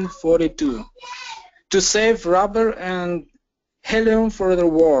 1942 to save rubber and helium for the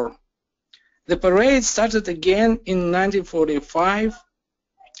war. The parade started again in 1945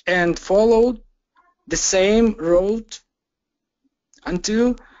 and followed the same route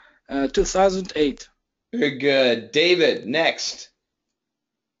until 2008. Very good. David, next.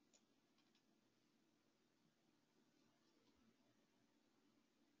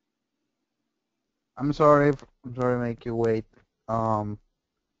 I'm sorry to make you wait.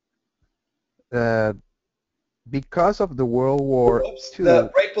 Because of the World War II.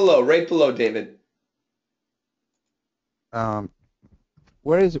 Right below, David.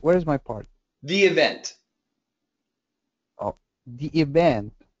 Where is my part? The event. Oh, the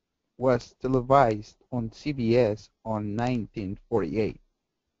event was televised on CBS on 1948.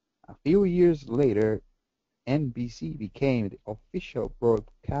 A few years later, NBC became the official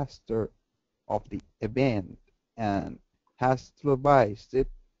broadcaster of the event and has televised it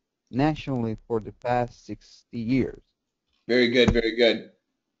nationally for the past 60 years. Very good, very good.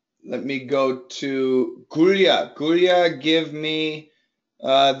 Let me go to Gulia. Gulia, give me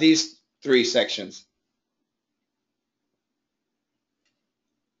these 3 sections.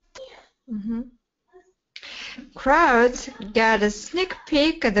 Crowds got a sneak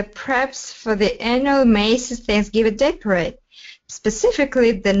peek at the preps for the annual Macy's Thanksgiving Day Parade,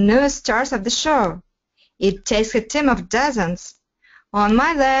 specifically the new stars of the show. It takes a team of dozens. On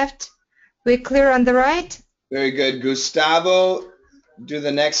my left, we clear on the right. Very good. Gustavo, do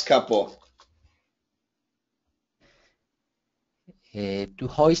the next couple. To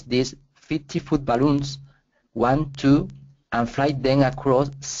hoist these 50-foot balloons, 1, 2, and fly them across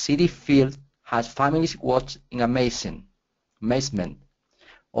Citi Field has families watch in amazement.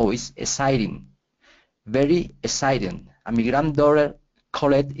 Oh, it's exciting. Very exciting. And my granddaughter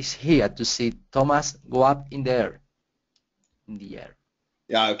Colette is here to see Thomas go up in the air.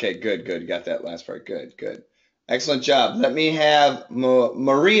 Yeah, okay, good. Got that last part. Good. Excellent job. Let me have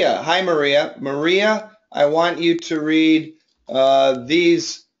Maria. Hi, Maria. Maria, I want you to read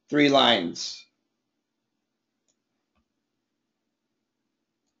these 3 lines.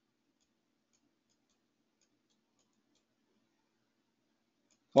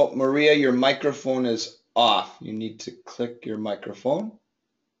 Oh, Maria, your microphone is off. You need to click your microphone.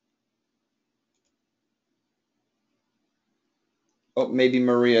 Oh, maybe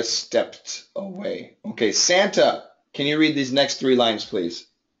Maria stepped away. Okay, Santa, can you read these next 3 lines, please?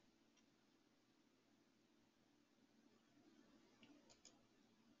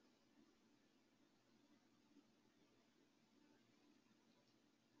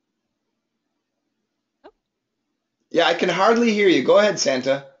 Yeah, I can hardly hear you. Go ahead,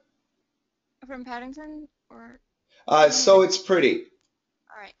 Santa. From Paddington or? So it's pretty.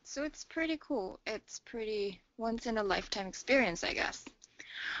 All right, so it's pretty cool. It's pretty once in a lifetime experience, I guess.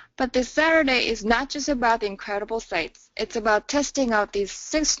 But this Saturday is not just about the incredible sights. It's about testing out these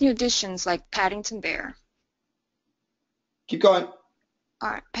 6 new additions like Paddington Bear. Keep going. All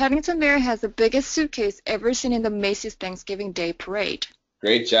right, Paddington Bear has the biggest suitcase ever seen in the Macy's Thanksgiving Day Parade.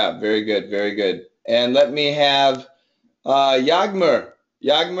 Great job. Very good. And let me have Yagmur.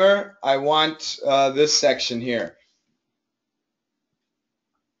 Yagmur, I want this section here.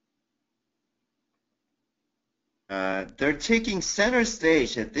 They're taking center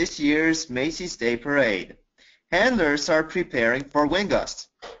stage at this year's Macy's Day Parade. Handlers are preparing for wind gusts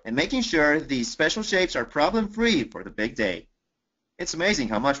and making sure these special shapes are problem-free for the big day. It's amazing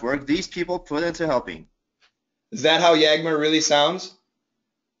how much work these people put into helping. Is that how Yagmer really sounds?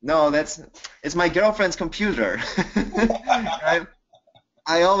 No, it's my girlfriend's computer.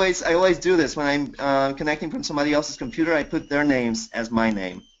 I always do this when I'm connecting from somebody else's computer. I put their names as my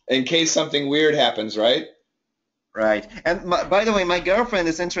name. In case something weird happens, right? Right. And by the way, my girlfriend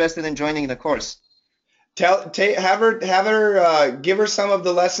is interested in joining the course. Have her give her some of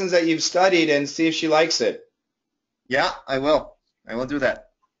the lessons that you've studied and see if she likes it. Yeah, I will. I will do that.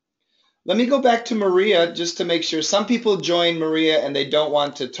 Let me go back to Maria just to make sure. Some people join Maria and they don't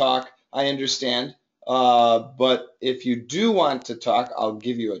want to talk. I understand. But if you do want to talk, I'll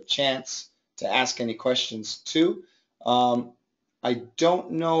give you a chance to ask any questions too. I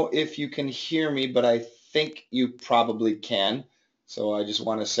don't know if you can hear me, but I think you probably can. So I just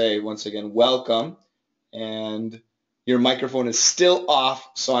want to say once again, welcome. And your microphone is still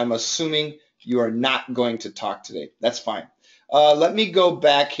off, so I'm assuming you are not going to talk today. That's fine. Let me go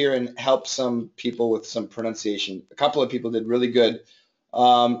back here and help some people with some pronunciation. A couple of people did really good.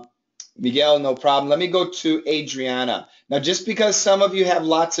 Miguel, no problem. Let me go to Adriana. Now, just because some of you have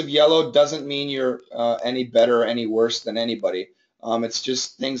lots of yellow doesn't mean you're any better or any worse than anybody. It's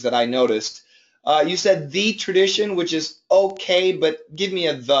just things that I noticed. You said the tradition, which is okay, but give me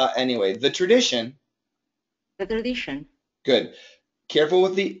a the anyway. The tradition. The tradition. Good. Careful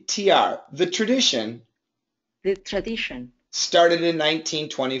with the TR. The tradition. The tradition. Started in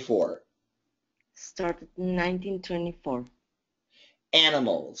 1924. Started in 1924.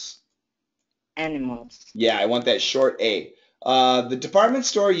 Animals. Animals. Yeah, I want that short A. The department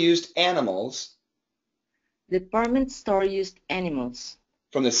store used animals. The department store used animals.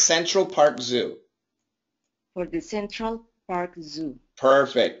 From the Central Park Zoo. For the Central Park Zoo.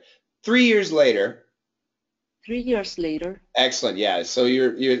 Perfect. 3 years later. 3 years later. Excellent. Yeah. So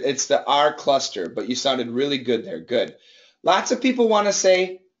it's the R cluster, but you sounded really good there. Good. Lots of people want to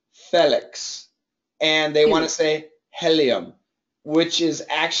say Felix, and they want to say helium, which is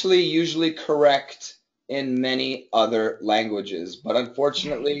actually usually correct in many other languages. But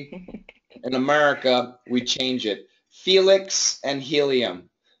unfortunately, in America, we change it. Felix and helium.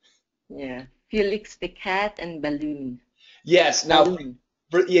 Yeah. Felix the cat and balloon. Yes. Now, balloon.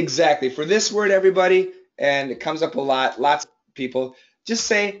 Exactly. For this word, everybody, and it comes up a lot, lots of people, just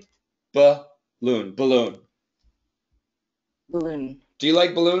say balloon, balloon. Balloon. Do you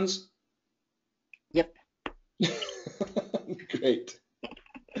like balloons? Yep. Great.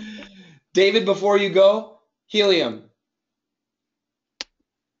 David, before you go, helium.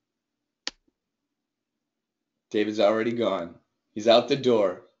 David's already gone. He's out the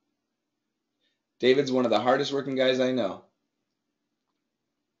door. David's one of the hardest working guys I know.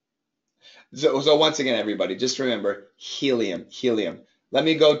 So once again, everybody, just remember helium, helium. Let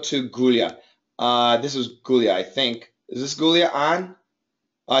me go to Gulia. This was Gulia, I think. Is this Gulia on?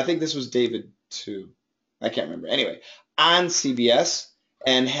 I think this was David too. I can't remember. Anyway, on CBS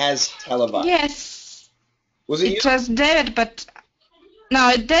and has televised. Yes. Was it you? It was David, but no,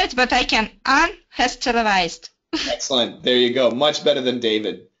 it did, but I can. Anne has televised. Excellent. There you go. Much better than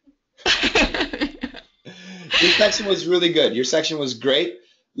David. Your section was really good. Your section was great.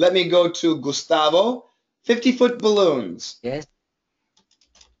 Let me go to Gustavo. 50-foot balloons. Yes.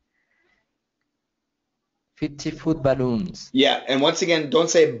 50-foot balloons. Yeah, and once again, don't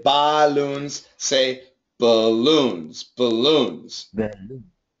say balloons. Say balloons. Balloons.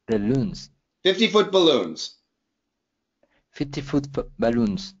 Balloons. 50-foot balloons. 50-foot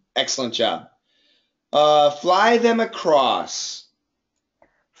balloons. Excellent job. Fly them across.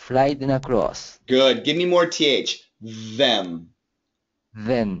 Fly them across. Good. Give me more TH. Them.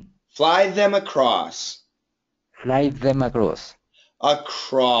 Them. Fly them across. Fly them across.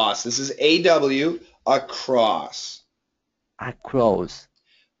 Across. This is AW. Across. Across.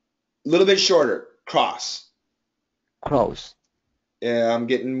 A little bit shorter. Cross. Cross. Yeah, I'm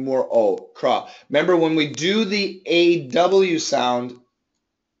getting more O. Cross. Remember, when we do the AW sound,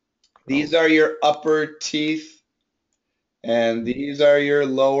 these are your upper teeth, and these are your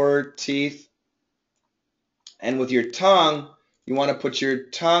lower teeth. And with your tongue, you want to put your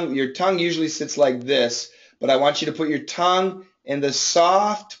tongue usually sits like this, but I want you to put your tongue in the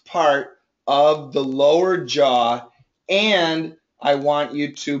soft part of the lower jaw, and I want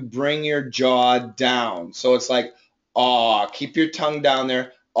you to bring your jaw down. So it's like, aw. Keep your tongue down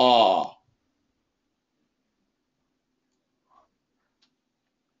there. Aw.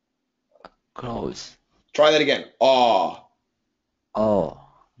 Close. Try that again. Aw. Oh.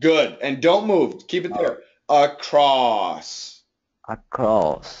 Good. And don't move. Keep it there. across.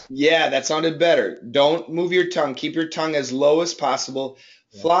 Across. Yeah, that sounded better. Don't move your tongue. Keep your tongue as low as possible.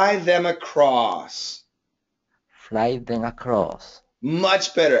 Fly them across. Fly them across.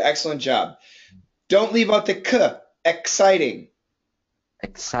 Much better. Excellent job. Don't leave out the k. Exciting.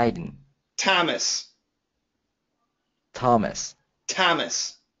 Exciting. Thomas. Thomas.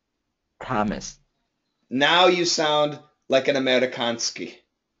 Thomas. Thomas. Now you sound like an Amerikanski.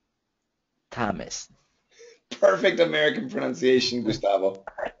 Thomas. Perfect American pronunciation, Gustavo.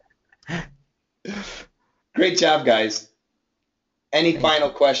 Great job, guys. Any final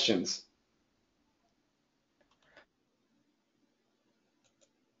questions?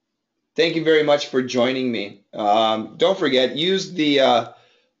 Thank you very much for joining me. Don't forget, use the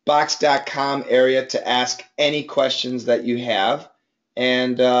box.com area to ask any questions that you have,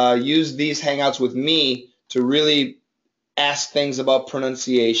 and use these Hangouts with me to really ask things about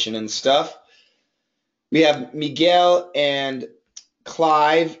pronunciation and stuff. We have Miguel and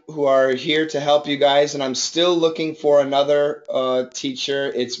Clive who are here to help you guys, and I'm still looking for another teacher.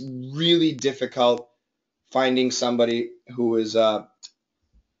 It's really difficult finding somebody who is good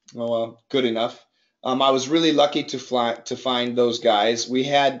enough. I was really lucky to find those guys. We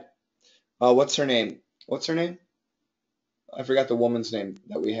had what's her name? What's her name? I forgot the woman's name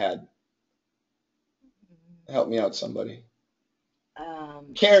that we had. Help me out, somebody.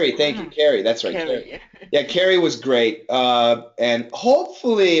 Carrie, thank you, Carrie. That's right, Carrie. Yeah, Carrie was great. And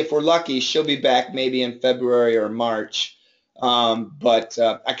hopefully, if we're lucky, she'll be back maybe in February or March. But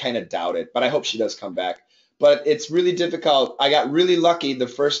I kind of doubt it. But I hope she does come back. But it's really difficult. I got really lucky the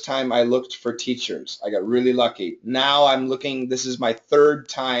first time I looked for teachers. I got really lucky. Now I'm looking, this is my third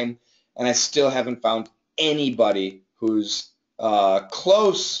time, and I still haven't found anybody who's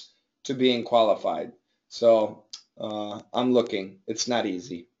close to being qualified. So I'm looking. It's not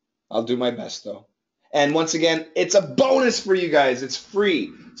easy. I'll do my best, though. And once again, it's a bonus for you guys. It's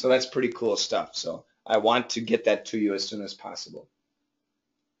free. So that's pretty cool stuff. So I want to get that to you as soon as possible.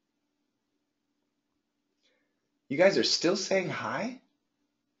 You guys are still saying hi?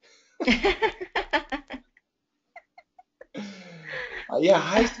 Yeah,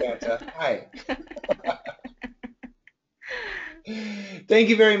 hi, Santa. Hi. Thank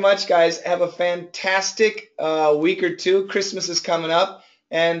you very much, guys. Have a fantastic week or two. Christmas is coming up.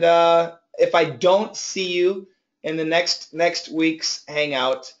 And if I don't see you in the next week's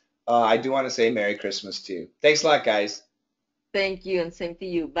Hangout, I do want to say Merry Christmas to you. Thanks a lot, guys. Thank you, and same to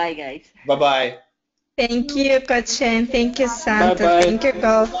you. Bye, guys. Bye-bye. Thank you, Coach Shane. Thank you, Santa. Bye-bye. Thank you,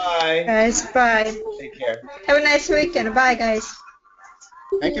 Golf. Bye. Guys, bye. Take care. Have a nice weekend. Bye, guys.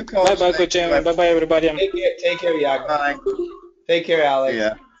 Thank you, Coach. Bye-bye, Coach. Bye-bye, everybody. Take care, Yago. Bye. Take care, Alex.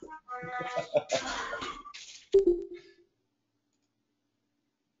 Yeah.